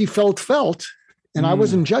understood. She felt. And I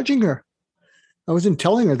wasn't judging her. I wasn't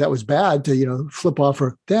telling her that was bad to, flip off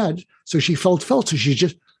her dad. So she felt. So she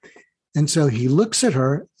just, and so he looks at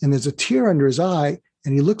her, and there's a tear under his eye,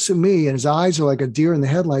 and he looks at me, and his eyes are like a deer in the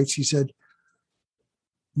headlights. He said,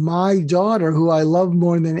 my daughter, who I love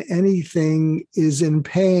more than anything, is in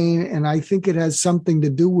pain, and I think it has something to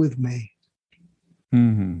do with me.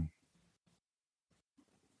 Mm-hmm.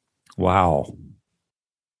 Wow.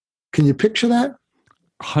 Can you picture that?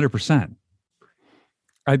 100%.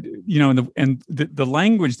 The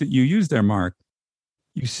language that you used there, Mark,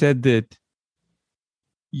 you said that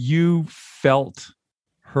you felt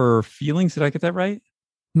her feelings. Did I get that right?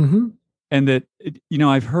 Mm-hmm. And that,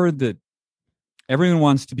 I've heard that everyone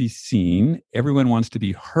wants to be seen, everyone wants to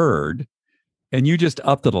be heard, and you just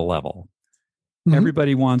upped it a level. Mm-hmm.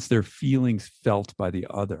 Everybody wants their feelings felt by the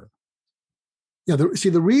other. Yeah.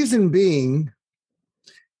 The reason being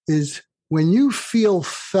is when you feel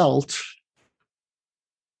felt,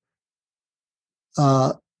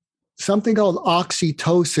 something called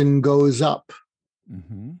oxytocin goes up.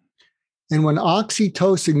 Mm-hmm. And when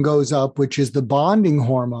oxytocin goes up, which is the bonding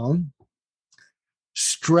hormone,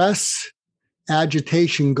 stress,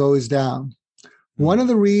 agitation goes down. Mm-hmm. One of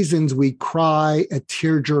the reasons we cry at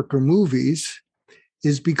tearjerker movies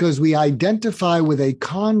is because we identify with a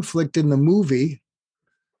conflict in the movie.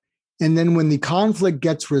 And then when the conflict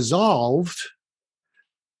gets resolved,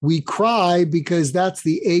 we cry because that's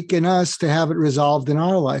the ache in us to have it resolved in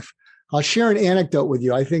our life. I'll share an anecdote with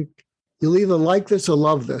you. I think you'll either like this or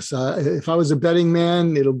love this. If I was a betting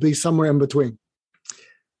man, it'll be somewhere in between.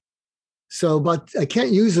 So, but I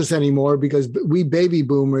can't use this anymore because we baby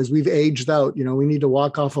boomers, we've aged out. We need to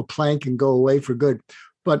walk off a plank and go away for good.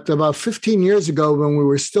 But about 15 years ago, when we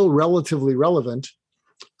were still relatively relevant,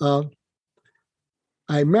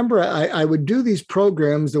 I remember I would do these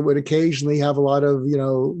programs that would occasionally have a lot of,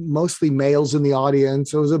 mostly males in the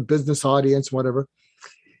audience. It was a business audience, whatever.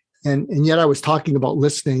 And yet I was talking about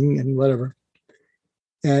listening and whatever.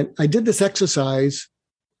 And I did this exercise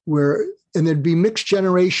and there'd be mixed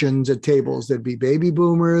generations at tables. There'd be baby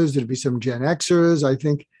boomers. There'd be some Gen Xers. I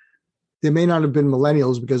think there may not have been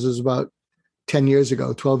millennials because it was about 10 years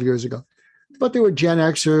ago, 12 years ago. But there were Gen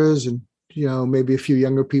Xers and, maybe a few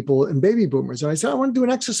younger people and baby boomers. And I said, I want to do an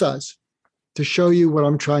exercise to show you what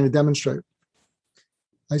I'm trying to demonstrate.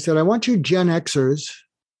 I said, I want you Gen Xers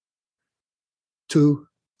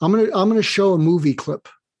I'm going to show a movie clip.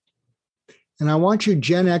 And I want you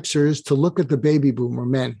Gen Xers to look at the baby boomer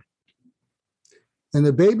men. And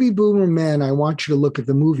the baby boomer men, I want you to look at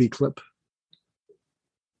the movie clip.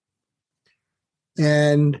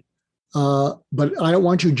 And but I don't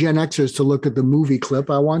want you Gen Xers to look at the movie clip.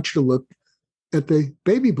 I want you to look at the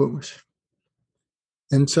baby boomers.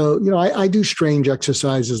 And so, I do strange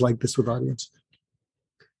exercises like this with audiences.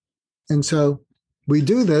 And so we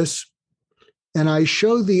do this, and I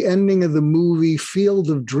show the ending of the movie Field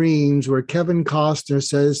of Dreams, where Kevin Costner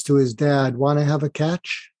says to his dad, "Want to have a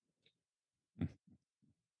catch?"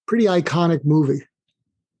 Pretty iconic movie.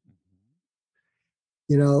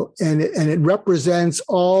 And it represents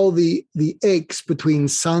all the aches between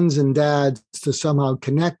sons and dads to somehow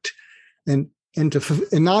connect and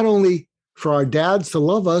not only for our dads to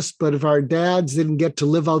love us, but if our dads didn't get to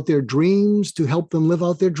live out their dreams, to help them live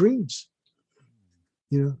out their dreams.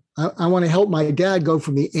 I want to help my dad go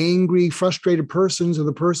from the angry, frustrated person to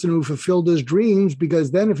the person who fulfilled his dreams,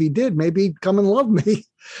 because then if he did, maybe he'd come and love me.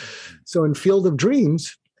 So in Field of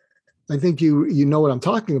Dreams, I think you know what I'm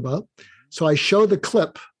talking about. So I show the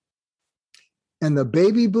clip, and the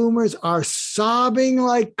baby boomers are sobbing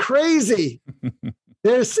like crazy.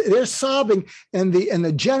 They're sobbing, and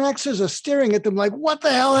the Gen Xers are staring at them like, what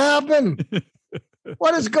the hell happened?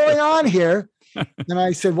 What is going on here? And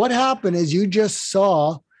I said, what happened is you just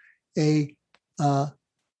saw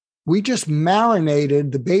we just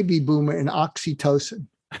marinated the baby boomer in oxytocin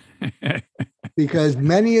because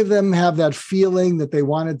many of them have that feeling that they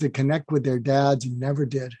wanted to connect with their dads and never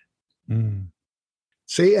did. Mm.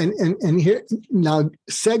 See, and here now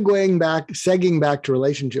segging back to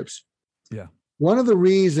relationships. Yeah. One of the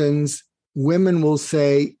reasons women will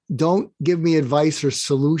say, don't give me advice or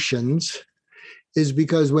solutions is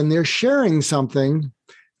because when they're sharing something,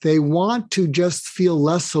 they want to just feel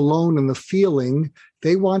less alone in the feeling.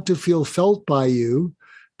 They want to feel felt by you,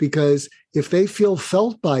 because if they feel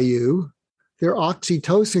felt by you, their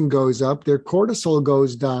oxytocin goes up, their cortisol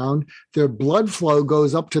goes down, their blood flow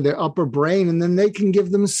goes up to their upper brain, and then they can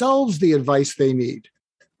give themselves the advice they need.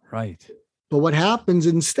 Right. But what happens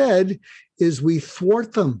instead is we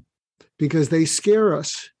thwart them because they scare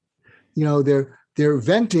us. You know, they're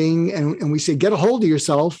venting and we say, get a hold of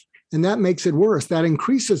yourself. And that makes it worse. That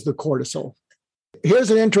increases the cortisol.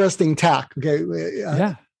 Here's an interesting tack. Okay.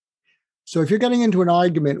 Yeah. So if you're getting into an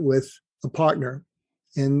argument with a partner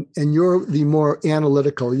and you're the more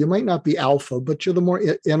analytical, you might not be alpha, but you're the more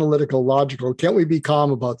analytical, logical. Can't we be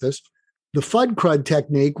calm about this? The FUD crud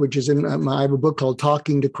technique, which is in I have a book called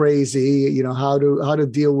Talking to Crazy, you know, how to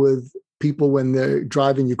deal with people when they're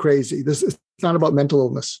driving you crazy. This is not about mental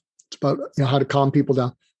illness. It's about, you know, how to calm people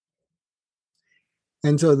down.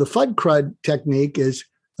 And so the FUD crud technique is,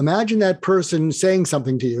 imagine that person saying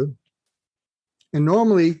something to you. And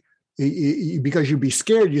normally, because you'd be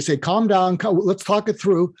scared, you say, calm down, let's talk it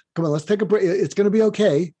through. Come on, let's take a break. It's going to be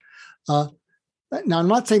okay. Now, I'm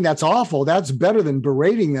not saying that's awful. That's better than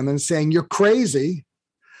berating them and saying you're crazy.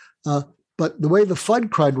 But the way the FUD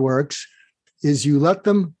crud works is you let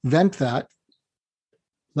them vent that,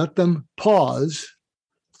 let them pause,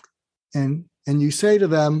 and you say to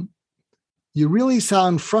them, you really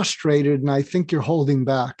sound frustrated, and I think you're holding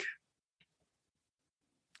back.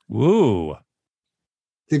 Woo.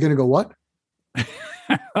 They're going to go, what?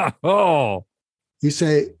 Oh. You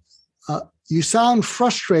say, you sound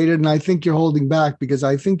frustrated, and I think you're holding back because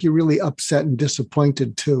I think you're really upset and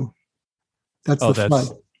disappointed too. That's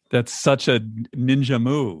FUD. That's such a ninja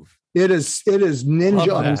move. It is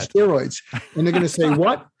ninja on steroids. And they're going to say,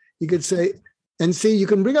 what? You could say, and see, you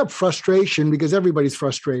can bring up frustration because everybody's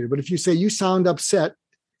frustrated. But if you say you sound upset,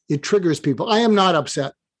 it triggers people. I am not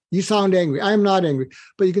upset. You sound angry. I am not angry.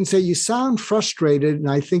 But you can say you sound frustrated and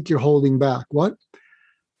I think you're holding back. What?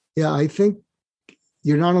 Yeah, I think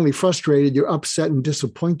you're not only frustrated, you're upset and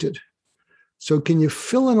disappointed. So can you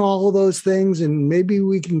fill in all of those things? And maybe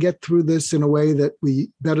we can get through this in a way that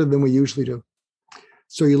better than we usually do.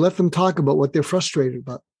 So you let them talk about what they're frustrated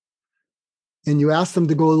about. And you ask them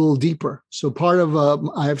to go a little deeper. So part of,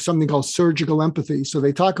 I have something called surgical empathy. So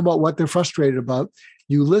they talk about what they're frustrated about.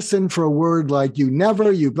 You listen for a word like you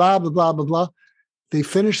never, you blah, blah, blah, blah, blah. They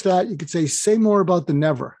finish that. You could say more about the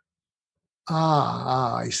never.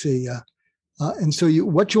 I see. And so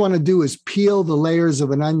what you want to do is peel the layers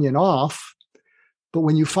of an onion off. But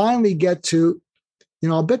when you finally get to, you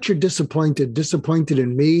know, I'll bet you're disappointed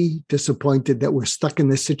in me, disappointed that we're stuck in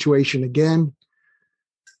this situation again.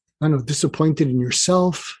 I don't know, disappointed in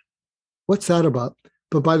yourself. What's that about?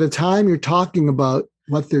 But by the time you're talking about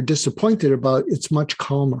what they're disappointed about, it's much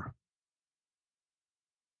calmer.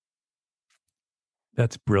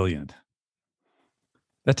 That's brilliant.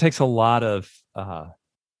 That takes a lot of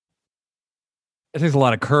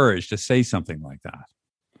courage to say something like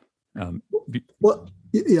that. Well,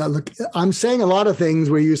 yeah. Look, I'm saying a lot of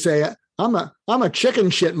things where you say, I'm a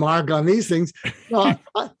chicken shit, Mark, on these things. No,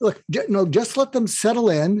 just let them settle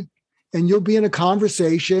in, and you'll be in a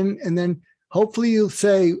conversation, and then hopefully you'll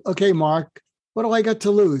say, okay, Mark, what do I got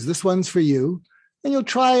to lose? This one's for you. And you'll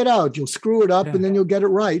try it out. You'll screw it up, and then you'll get it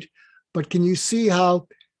right. But can you see how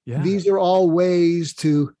these are all ways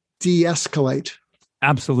to de-escalate?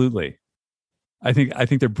 Absolutely. I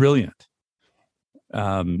think they're brilliant.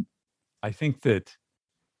 I think that,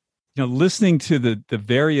 you know, listening to the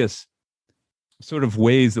various sort of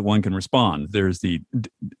ways that one can respond. There's the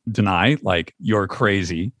deny, like you're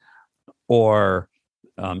crazy, or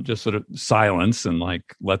just sort of silence and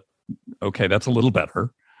like, okay, that's a little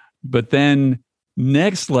better. But then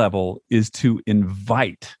next level is to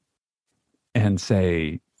invite and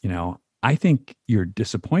say, you know, I think you're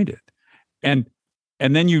disappointed. And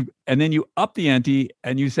then you up the ante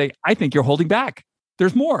and you say, I think you're holding back.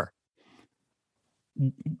 There's more.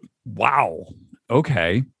 Wow.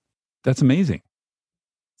 Okay. That's amazing.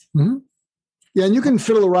 Mm-hmm. Yeah, and you can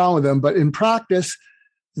fiddle around with them, but in practice,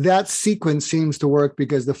 that sequence seems to work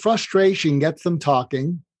because the frustration gets them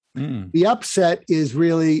talking. The upset is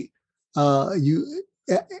really you,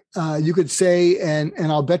 you could say, and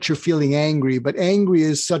I'll bet you're feeling angry, but angry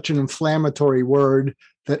is such an inflammatory word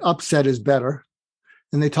that upset is better.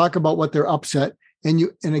 And they talk about what they're upset.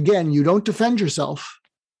 And again, you don't defend yourself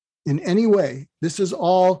in any way. This is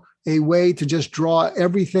all a way to just draw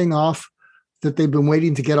everything off that they've been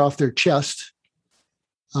waiting to get off their chest.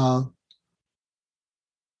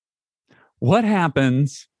 What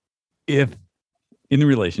happens if in the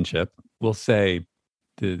relationship, we'll say,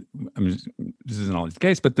 this isn't always the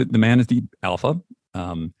case, but the man is the alpha.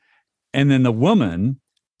 And then the woman,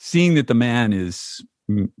 seeing that the man is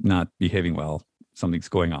not behaving well, something's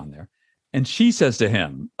going on there. And she says to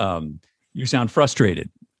him, you sound frustrated.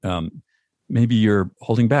 Maybe you're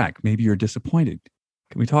holding back. Maybe you're disappointed.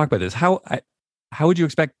 Can we talk about this? How would you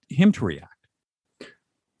expect him to react?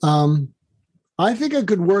 I think it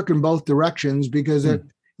could work in both directions because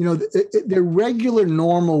they're regular,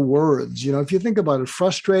 normal words. If you think about it,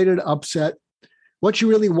 frustrated, upset, what you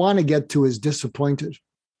really want to get to is disappointed.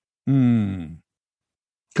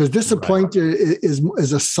 Because disappointed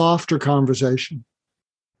is a softer conversation.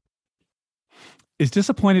 Is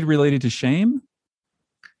disappointed related to shame?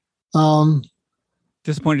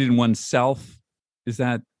 Disappointed in oneself, is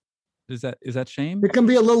that shame? It can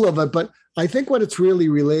be a little of it, but I think what it's really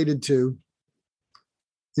related to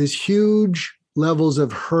is huge levels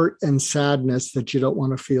of hurt and sadness that you don't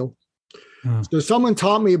want to feel. So someone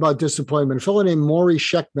taught me about disappointment, a fellow named Maury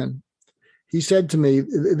Sheckman. He said to me,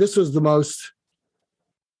 this is in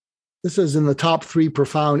the top 3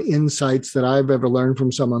 profound insights that I've ever learned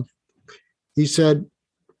from someone. He said,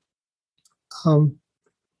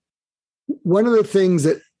 one of the things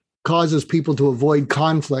that causes people to avoid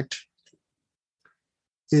conflict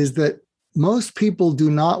is that most people do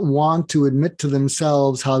not want to admit to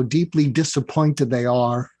themselves how deeply disappointed they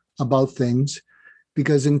are about things,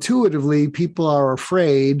 because intuitively people are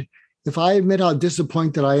afraid, if I admit how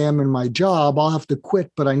disappointed I am in my job, I'll have to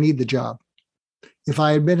quit, but I need the job. If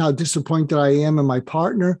I admit how disappointed I am in my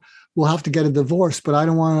partner, we'll have to get a divorce, but I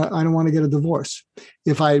don't want to get a divorce.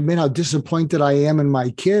 If I admit how disappointed I am in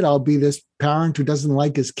my kid, I'll be this parent who doesn't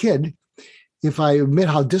like his kid. If I admit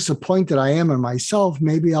how disappointed I am in myself,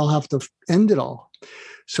 maybe I'll have to end it all.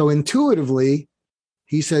 So intuitively,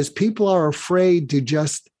 he says, people are afraid to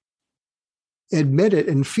just admit it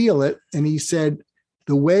and feel it. And he said,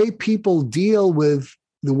 the way people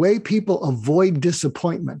avoid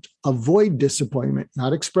disappointment,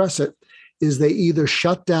 not express it, is they either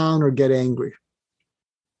shut down or get angry.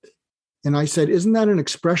 And I said, isn't that an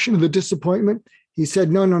expression of the disappointment? He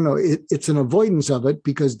said, no. It's an avoidance of it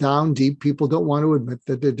because down deep, people don't want to admit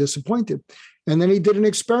that they're disappointed. And then he did an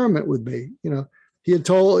experiment with me. I had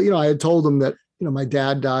told him that, my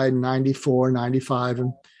dad died in 94, 95.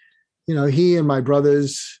 And, he and my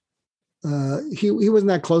brothers, he wasn't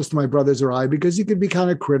that close to my brothers or I because he could be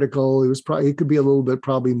kind of critical. He could be a little bit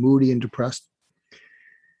probably moody and depressed.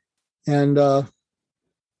 And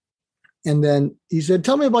then he said,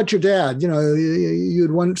 tell me about your dad. You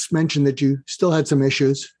had once mentioned that you still had some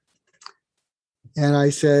issues. And I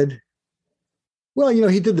said, well,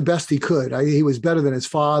 he did the best he could. He was better than his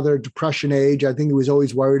father, depression age. I think he was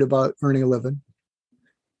always worried about earning a living.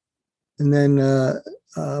 And then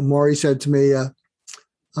Maury said to me,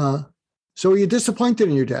 so are you disappointed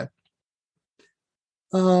in your dad?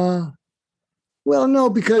 Well, no,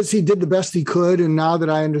 because he did the best he could. And now that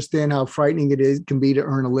I understand how frightening it can be to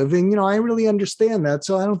earn a living, I really understand that.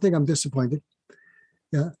 So I don't think I'm disappointed.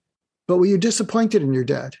 Yeah. But were you disappointed in your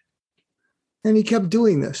dad? And he kept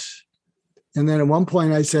doing this. And then at one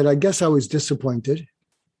point I said, I guess I was disappointed.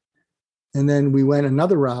 And then we went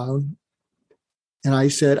another round. And I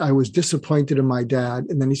said, I was disappointed in my dad.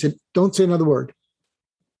 And then he said, don't say another word.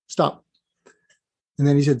 Stop. And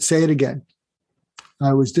then he said, say it again.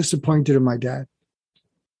 I was disappointed in my dad.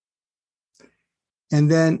 And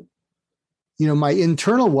then, my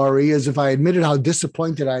internal worry is if I admitted how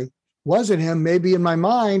disappointed I was in him, maybe in my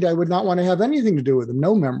mind, I would not want to have anything to do with him,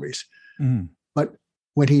 no memories. But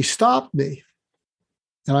when he stopped me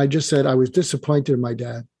and I just said, I was disappointed in my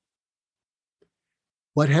dad,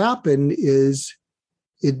 what happened is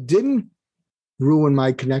it didn't ruin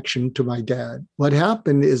my connection to my dad. What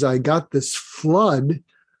happened is I got this flood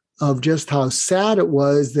of just how sad it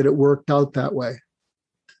was that it worked out that way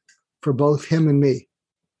for both him and me.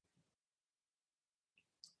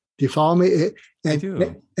 Do you follow me? I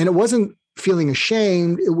do. And it wasn't feeling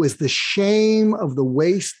ashamed. It was the shame of the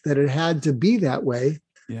waste that it had to be that way.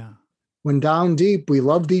 Yeah. When down deep, we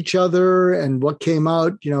loved each other, and what came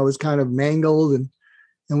out, was kind of mangled.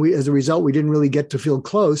 And we, as a result, we didn't really get to feel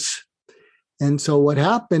close. And so what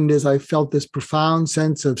happened is I felt this profound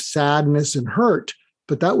sense of sadness and hurt,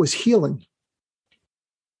 but that was healing.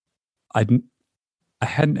 I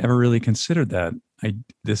hadn't ever really considered that.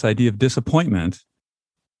 This idea of disappointment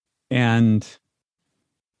and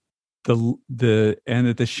that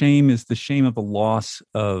the shame is the shame of the loss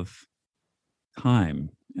of time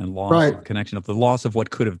and loss of connection, of the loss of what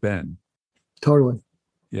could have been. Totally.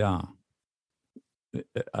 Yeah.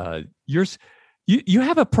 You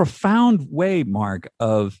have a profound way, Mark,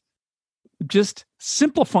 of just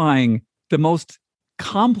simplifying the most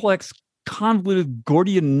complex, convoluted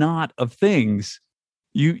Gordian knot of things.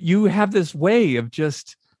 You have this way of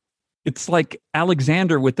just, it's like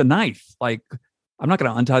Alexander with the knife. Like, I'm not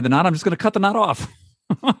going to untie the knot. I'm just going to cut the knot off.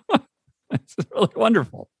 It's really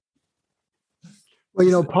wonderful.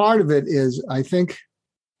 Well, part of it is, I think,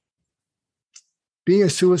 being a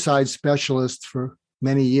suicide specialist for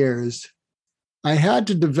many years, I had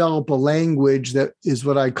to develop a language that is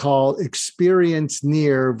what I call experience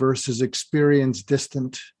near versus experience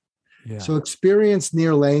distant. Yeah. So experience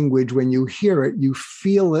near language, when you hear it, you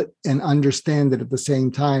feel it and understand it at the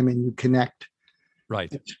same time, and you connect.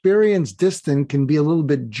 Right. Experience distant can be a little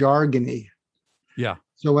bit jargony. Yeah.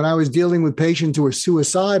 So when I was dealing with patients who were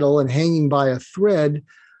suicidal and hanging by a thread,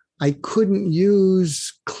 I couldn't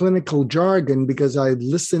use clinical jargon because I'd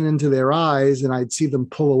listen into their eyes and I'd see them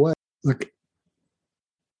pull away. Look,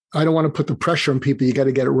 I don't want to put the pressure on people. You got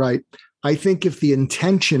to get it right. I think if the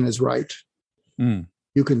intention is right,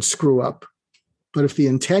 you can screw up. But if the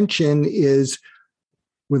intention is,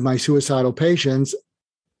 with my suicidal patients,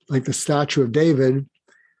 like the statue of David,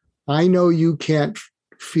 I know you can't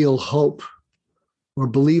feel hope or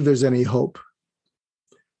believe there's any hope,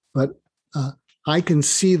 but I can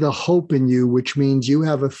see the hope in you, which means you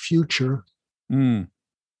have a future. And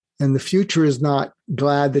the future is not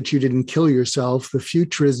glad that you didn't kill yourself. The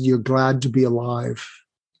future is you're glad to be alive.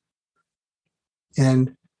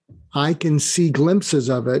 And I can see glimpses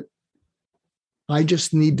of it. I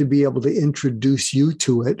just need to be able to introduce you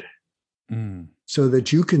to it so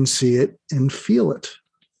that you can see it and feel it.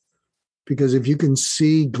 Because if you can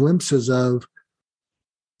see glimpses of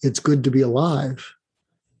it's good to be alive,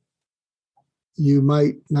 you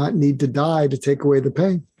might not need to die to take away the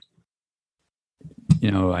pain.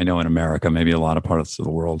 I know in America, maybe a lot of parts of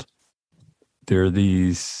the world, there are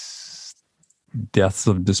these deaths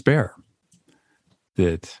of despair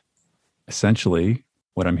that essentially,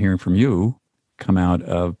 what I'm hearing from you, come out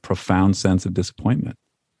of profound sense of disappointment.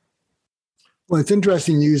 Well, it's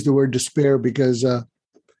interesting you use the word despair because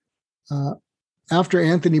after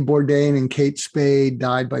Anthony Bourdain and Kate Spade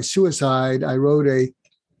died by suicide, I wrote a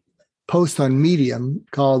post on Medium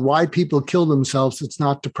called "Why People Kill Themselves, It's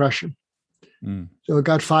Not Depression." So it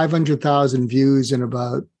got 500,000 views in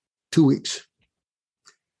about 2 weeks.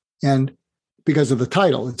 And because of the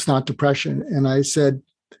title, it's not depression. And I said,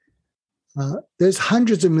 there's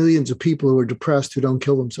hundreds of millions of people who are depressed who don't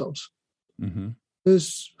kill themselves.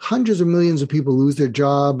 There's hundreds of millions of people who lose their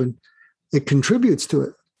job, and it contributes to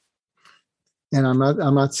it. And I'm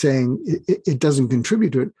not saying it doesn't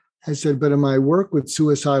contribute to it. I said, but in my work with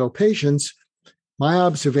suicidal patients, my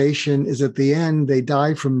observation is at the end, they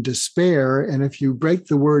die from despair. And if you break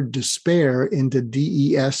the word despair into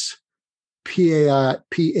DESPAIR,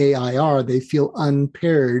 they feel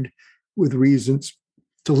unpaired with reasons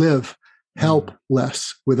to live,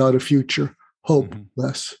 helpless, without a future,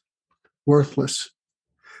 hopeless, worthless,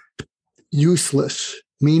 useless,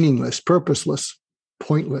 meaningless, purposeless,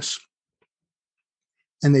 pointless.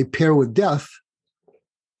 And they pair with death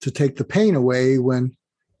to take the pain away when,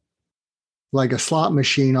 like a slot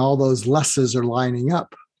machine, all those lesses are lining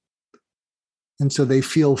up. And so they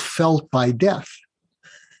feel felt by death.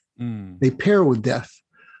 They pair with death.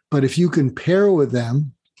 But if you can pair with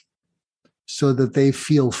them so that they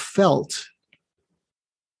feel felt,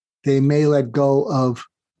 they may let go of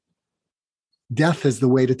death as the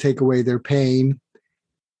way to take away their pain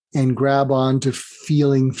and grab on to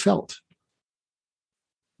feeling felt.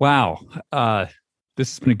 Wow.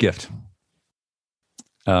 This has been a gift.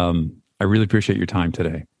 I really appreciate your time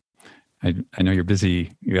today. I know you're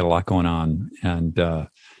busy. You got a lot going on, and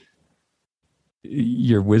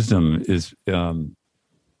your wisdom is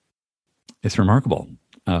it's remarkable.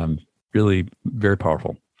 Really, very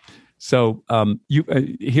powerful. So,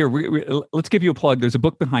 let's give you a plug. There's a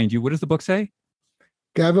book behind you. What does the book say?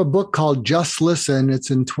 I have a book called Just Listen.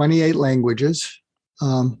 It's in 28 languages,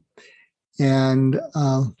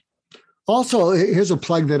 also, here's a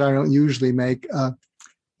plug that I don't usually make.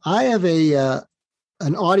 I have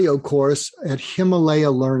an audio course at Himalaya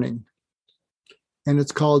Learning, and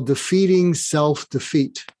it's called Defeating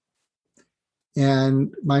Self-Defeat.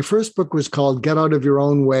 And my first book was called Get Out of Your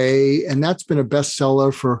Own Way, and that's been a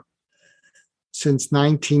bestseller since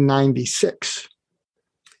 1996.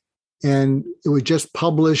 and it was just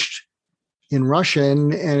published in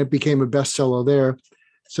Russian, and it became a bestseller there.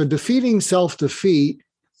 So Defeating Self-Defeat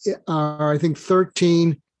are, I think,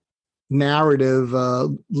 13 narrative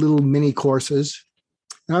little mini courses.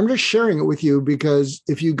 And I'm just sharing it with you because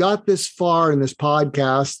if you got this far in this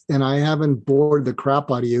podcast and I haven't bored the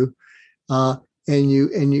crap out of you, and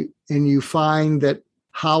you find that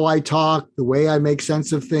how I talk, the way I make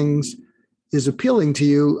sense of things is appealing to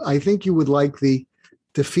you, I think you would like the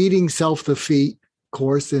Defeating Self-Defeat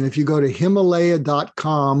course. And if you go to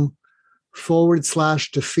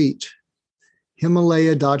Himalaya.com/defeat,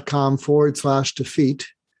 Himalaya.com/defeat,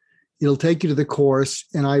 it'll take you to the course.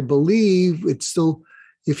 And I believe it's still,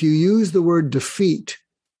 if you use the word defeat,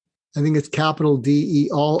 I think it's capital DE,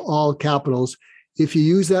 all capitals. If you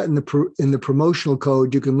use that in the promotional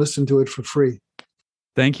code, you can listen to it for free.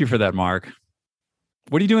 Thank you for that, Mark.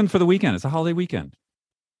 What are you doing for the weekend? It's a holiday weekend.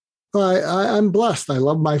 I'm blessed. I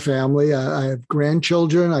love my family. I have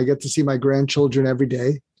grandchildren. I get to see my grandchildren every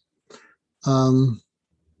day. Now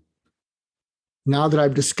that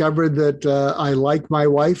I've discovered that I like my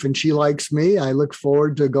wife and she likes me, I look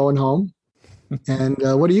forward to going home. And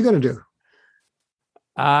what are you going to do?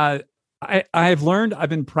 I've learned, I've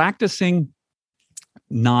been practicing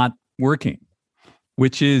not working,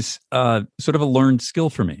 which is sort of a learned skill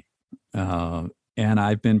for me. And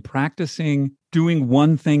I've been practicing doing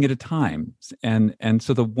one thing at a time. And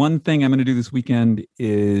so the one thing I'm going to do this weekend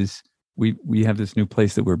is we have this new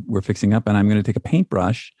place that we're fixing up, and I'm going to take a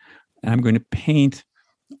paintbrush and I'm going to paint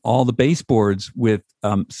all the baseboards with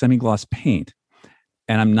semi-gloss paint.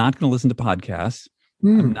 And I'm not going to listen to podcasts.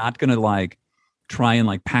 I'm not going to try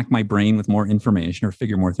and pack my brain with more information or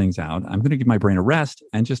figure more things out. I'm going to give my brain a rest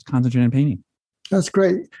and just concentrate on painting. That's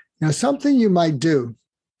great. Now, something you might do.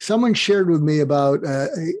 Someone shared with me about, there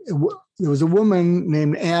was a woman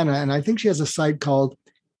named Anna, and I think she has a site called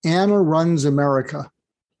Anna Runs America.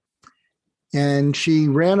 And she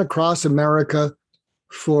ran across America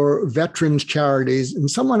for veterans charities.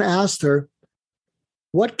 And someone asked her,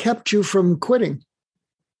 what kept you from quitting?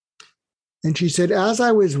 And she said, as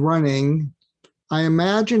I was running, I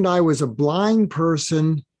imagined I was a blind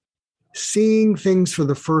person seeing things for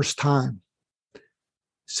the first time.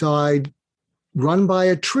 So I'd run by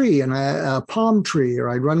a tree and a palm tree, or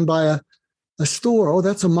I'd run by a store. Oh,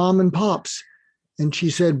 that's a mom and pop's. And she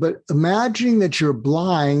said, but imagining that you're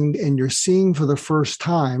blind and you're seeing for the first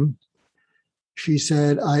time, she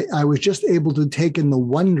said, I was just able to take in the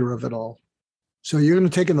wonder of it all. So you're going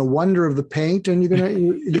to take in the wonder of the paint, and you're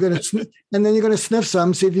going to, and then you're going to sniff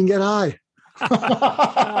some, see if you can get high.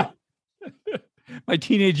 My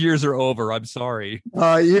teenage years are over. I'm sorry.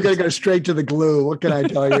 You're going to go straight to the glue. What can I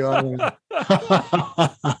tell you?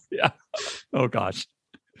 Yeah. Oh, gosh.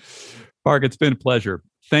 Mark, it's been a pleasure.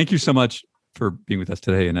 Thank you so much for being with us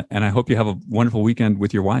today. And I hope you have a wonderful weekend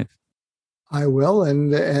with your wife. I will.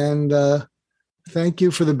 And thank you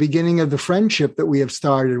for the beginning of the friendship that we have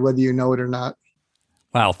started, whether you know it or not.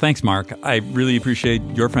 Wow. Thanks, Mark. I really appreciate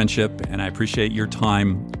your friendship, and I appreciate your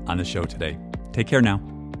time on the show today. Take care now.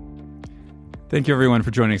 Thank you, everyone,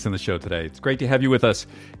 for joining us on the show today. It's great to have you with us.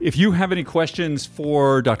 If you have any questions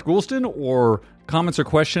for Dr. Goulston, or comments or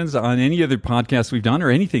questions on any other podcasts we've done, or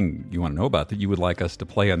anything you want to know about that you would like us to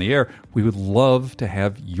play on the air, we would love to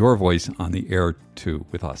have your voice on the air too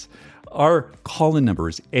with us. Our call-in number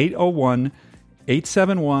is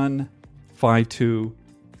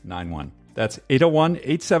 801-871-5291. That's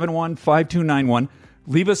 801-871-5291.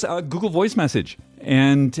 Leave us a Google Voice message,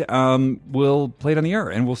 and we'll play it on the air,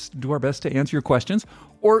 and we'll do our best to answer your questions.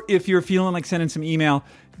 Or if you're feeling like sending some email,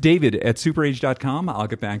 david@superage.com. I'll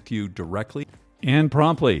get back to you directly and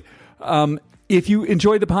promptly. If you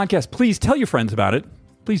enjoyed the podcast, please tell your friends about it.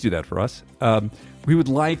 Please do that for us. We would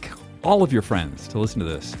like all of your friends to listen to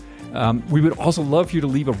this. We would also love for you to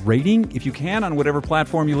leave a rating, if you can, on whatever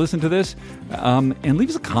platform you listen to this, and leave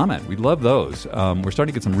us a comment. We'd love those. We're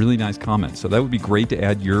starting to get some really nice comments, so that would be great to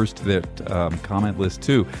add yours to that comment list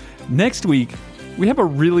too. Next week, we have a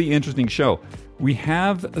really interesting show. We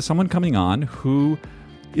have someone coming on who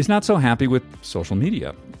is not so happy with social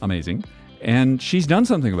media. Amazing. And she's done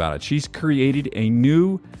something about it. She's created a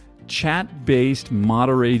new chat-based,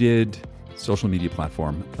 moderated social media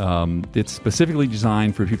platform. It's specifically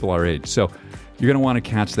designed for people our age. So you're going to want to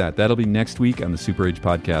catch that. That'll be next week on the Super Age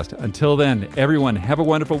Podcast. Until then, everyone, have a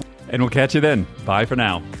wonderful, and we'll catch you then. Bye for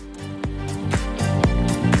now.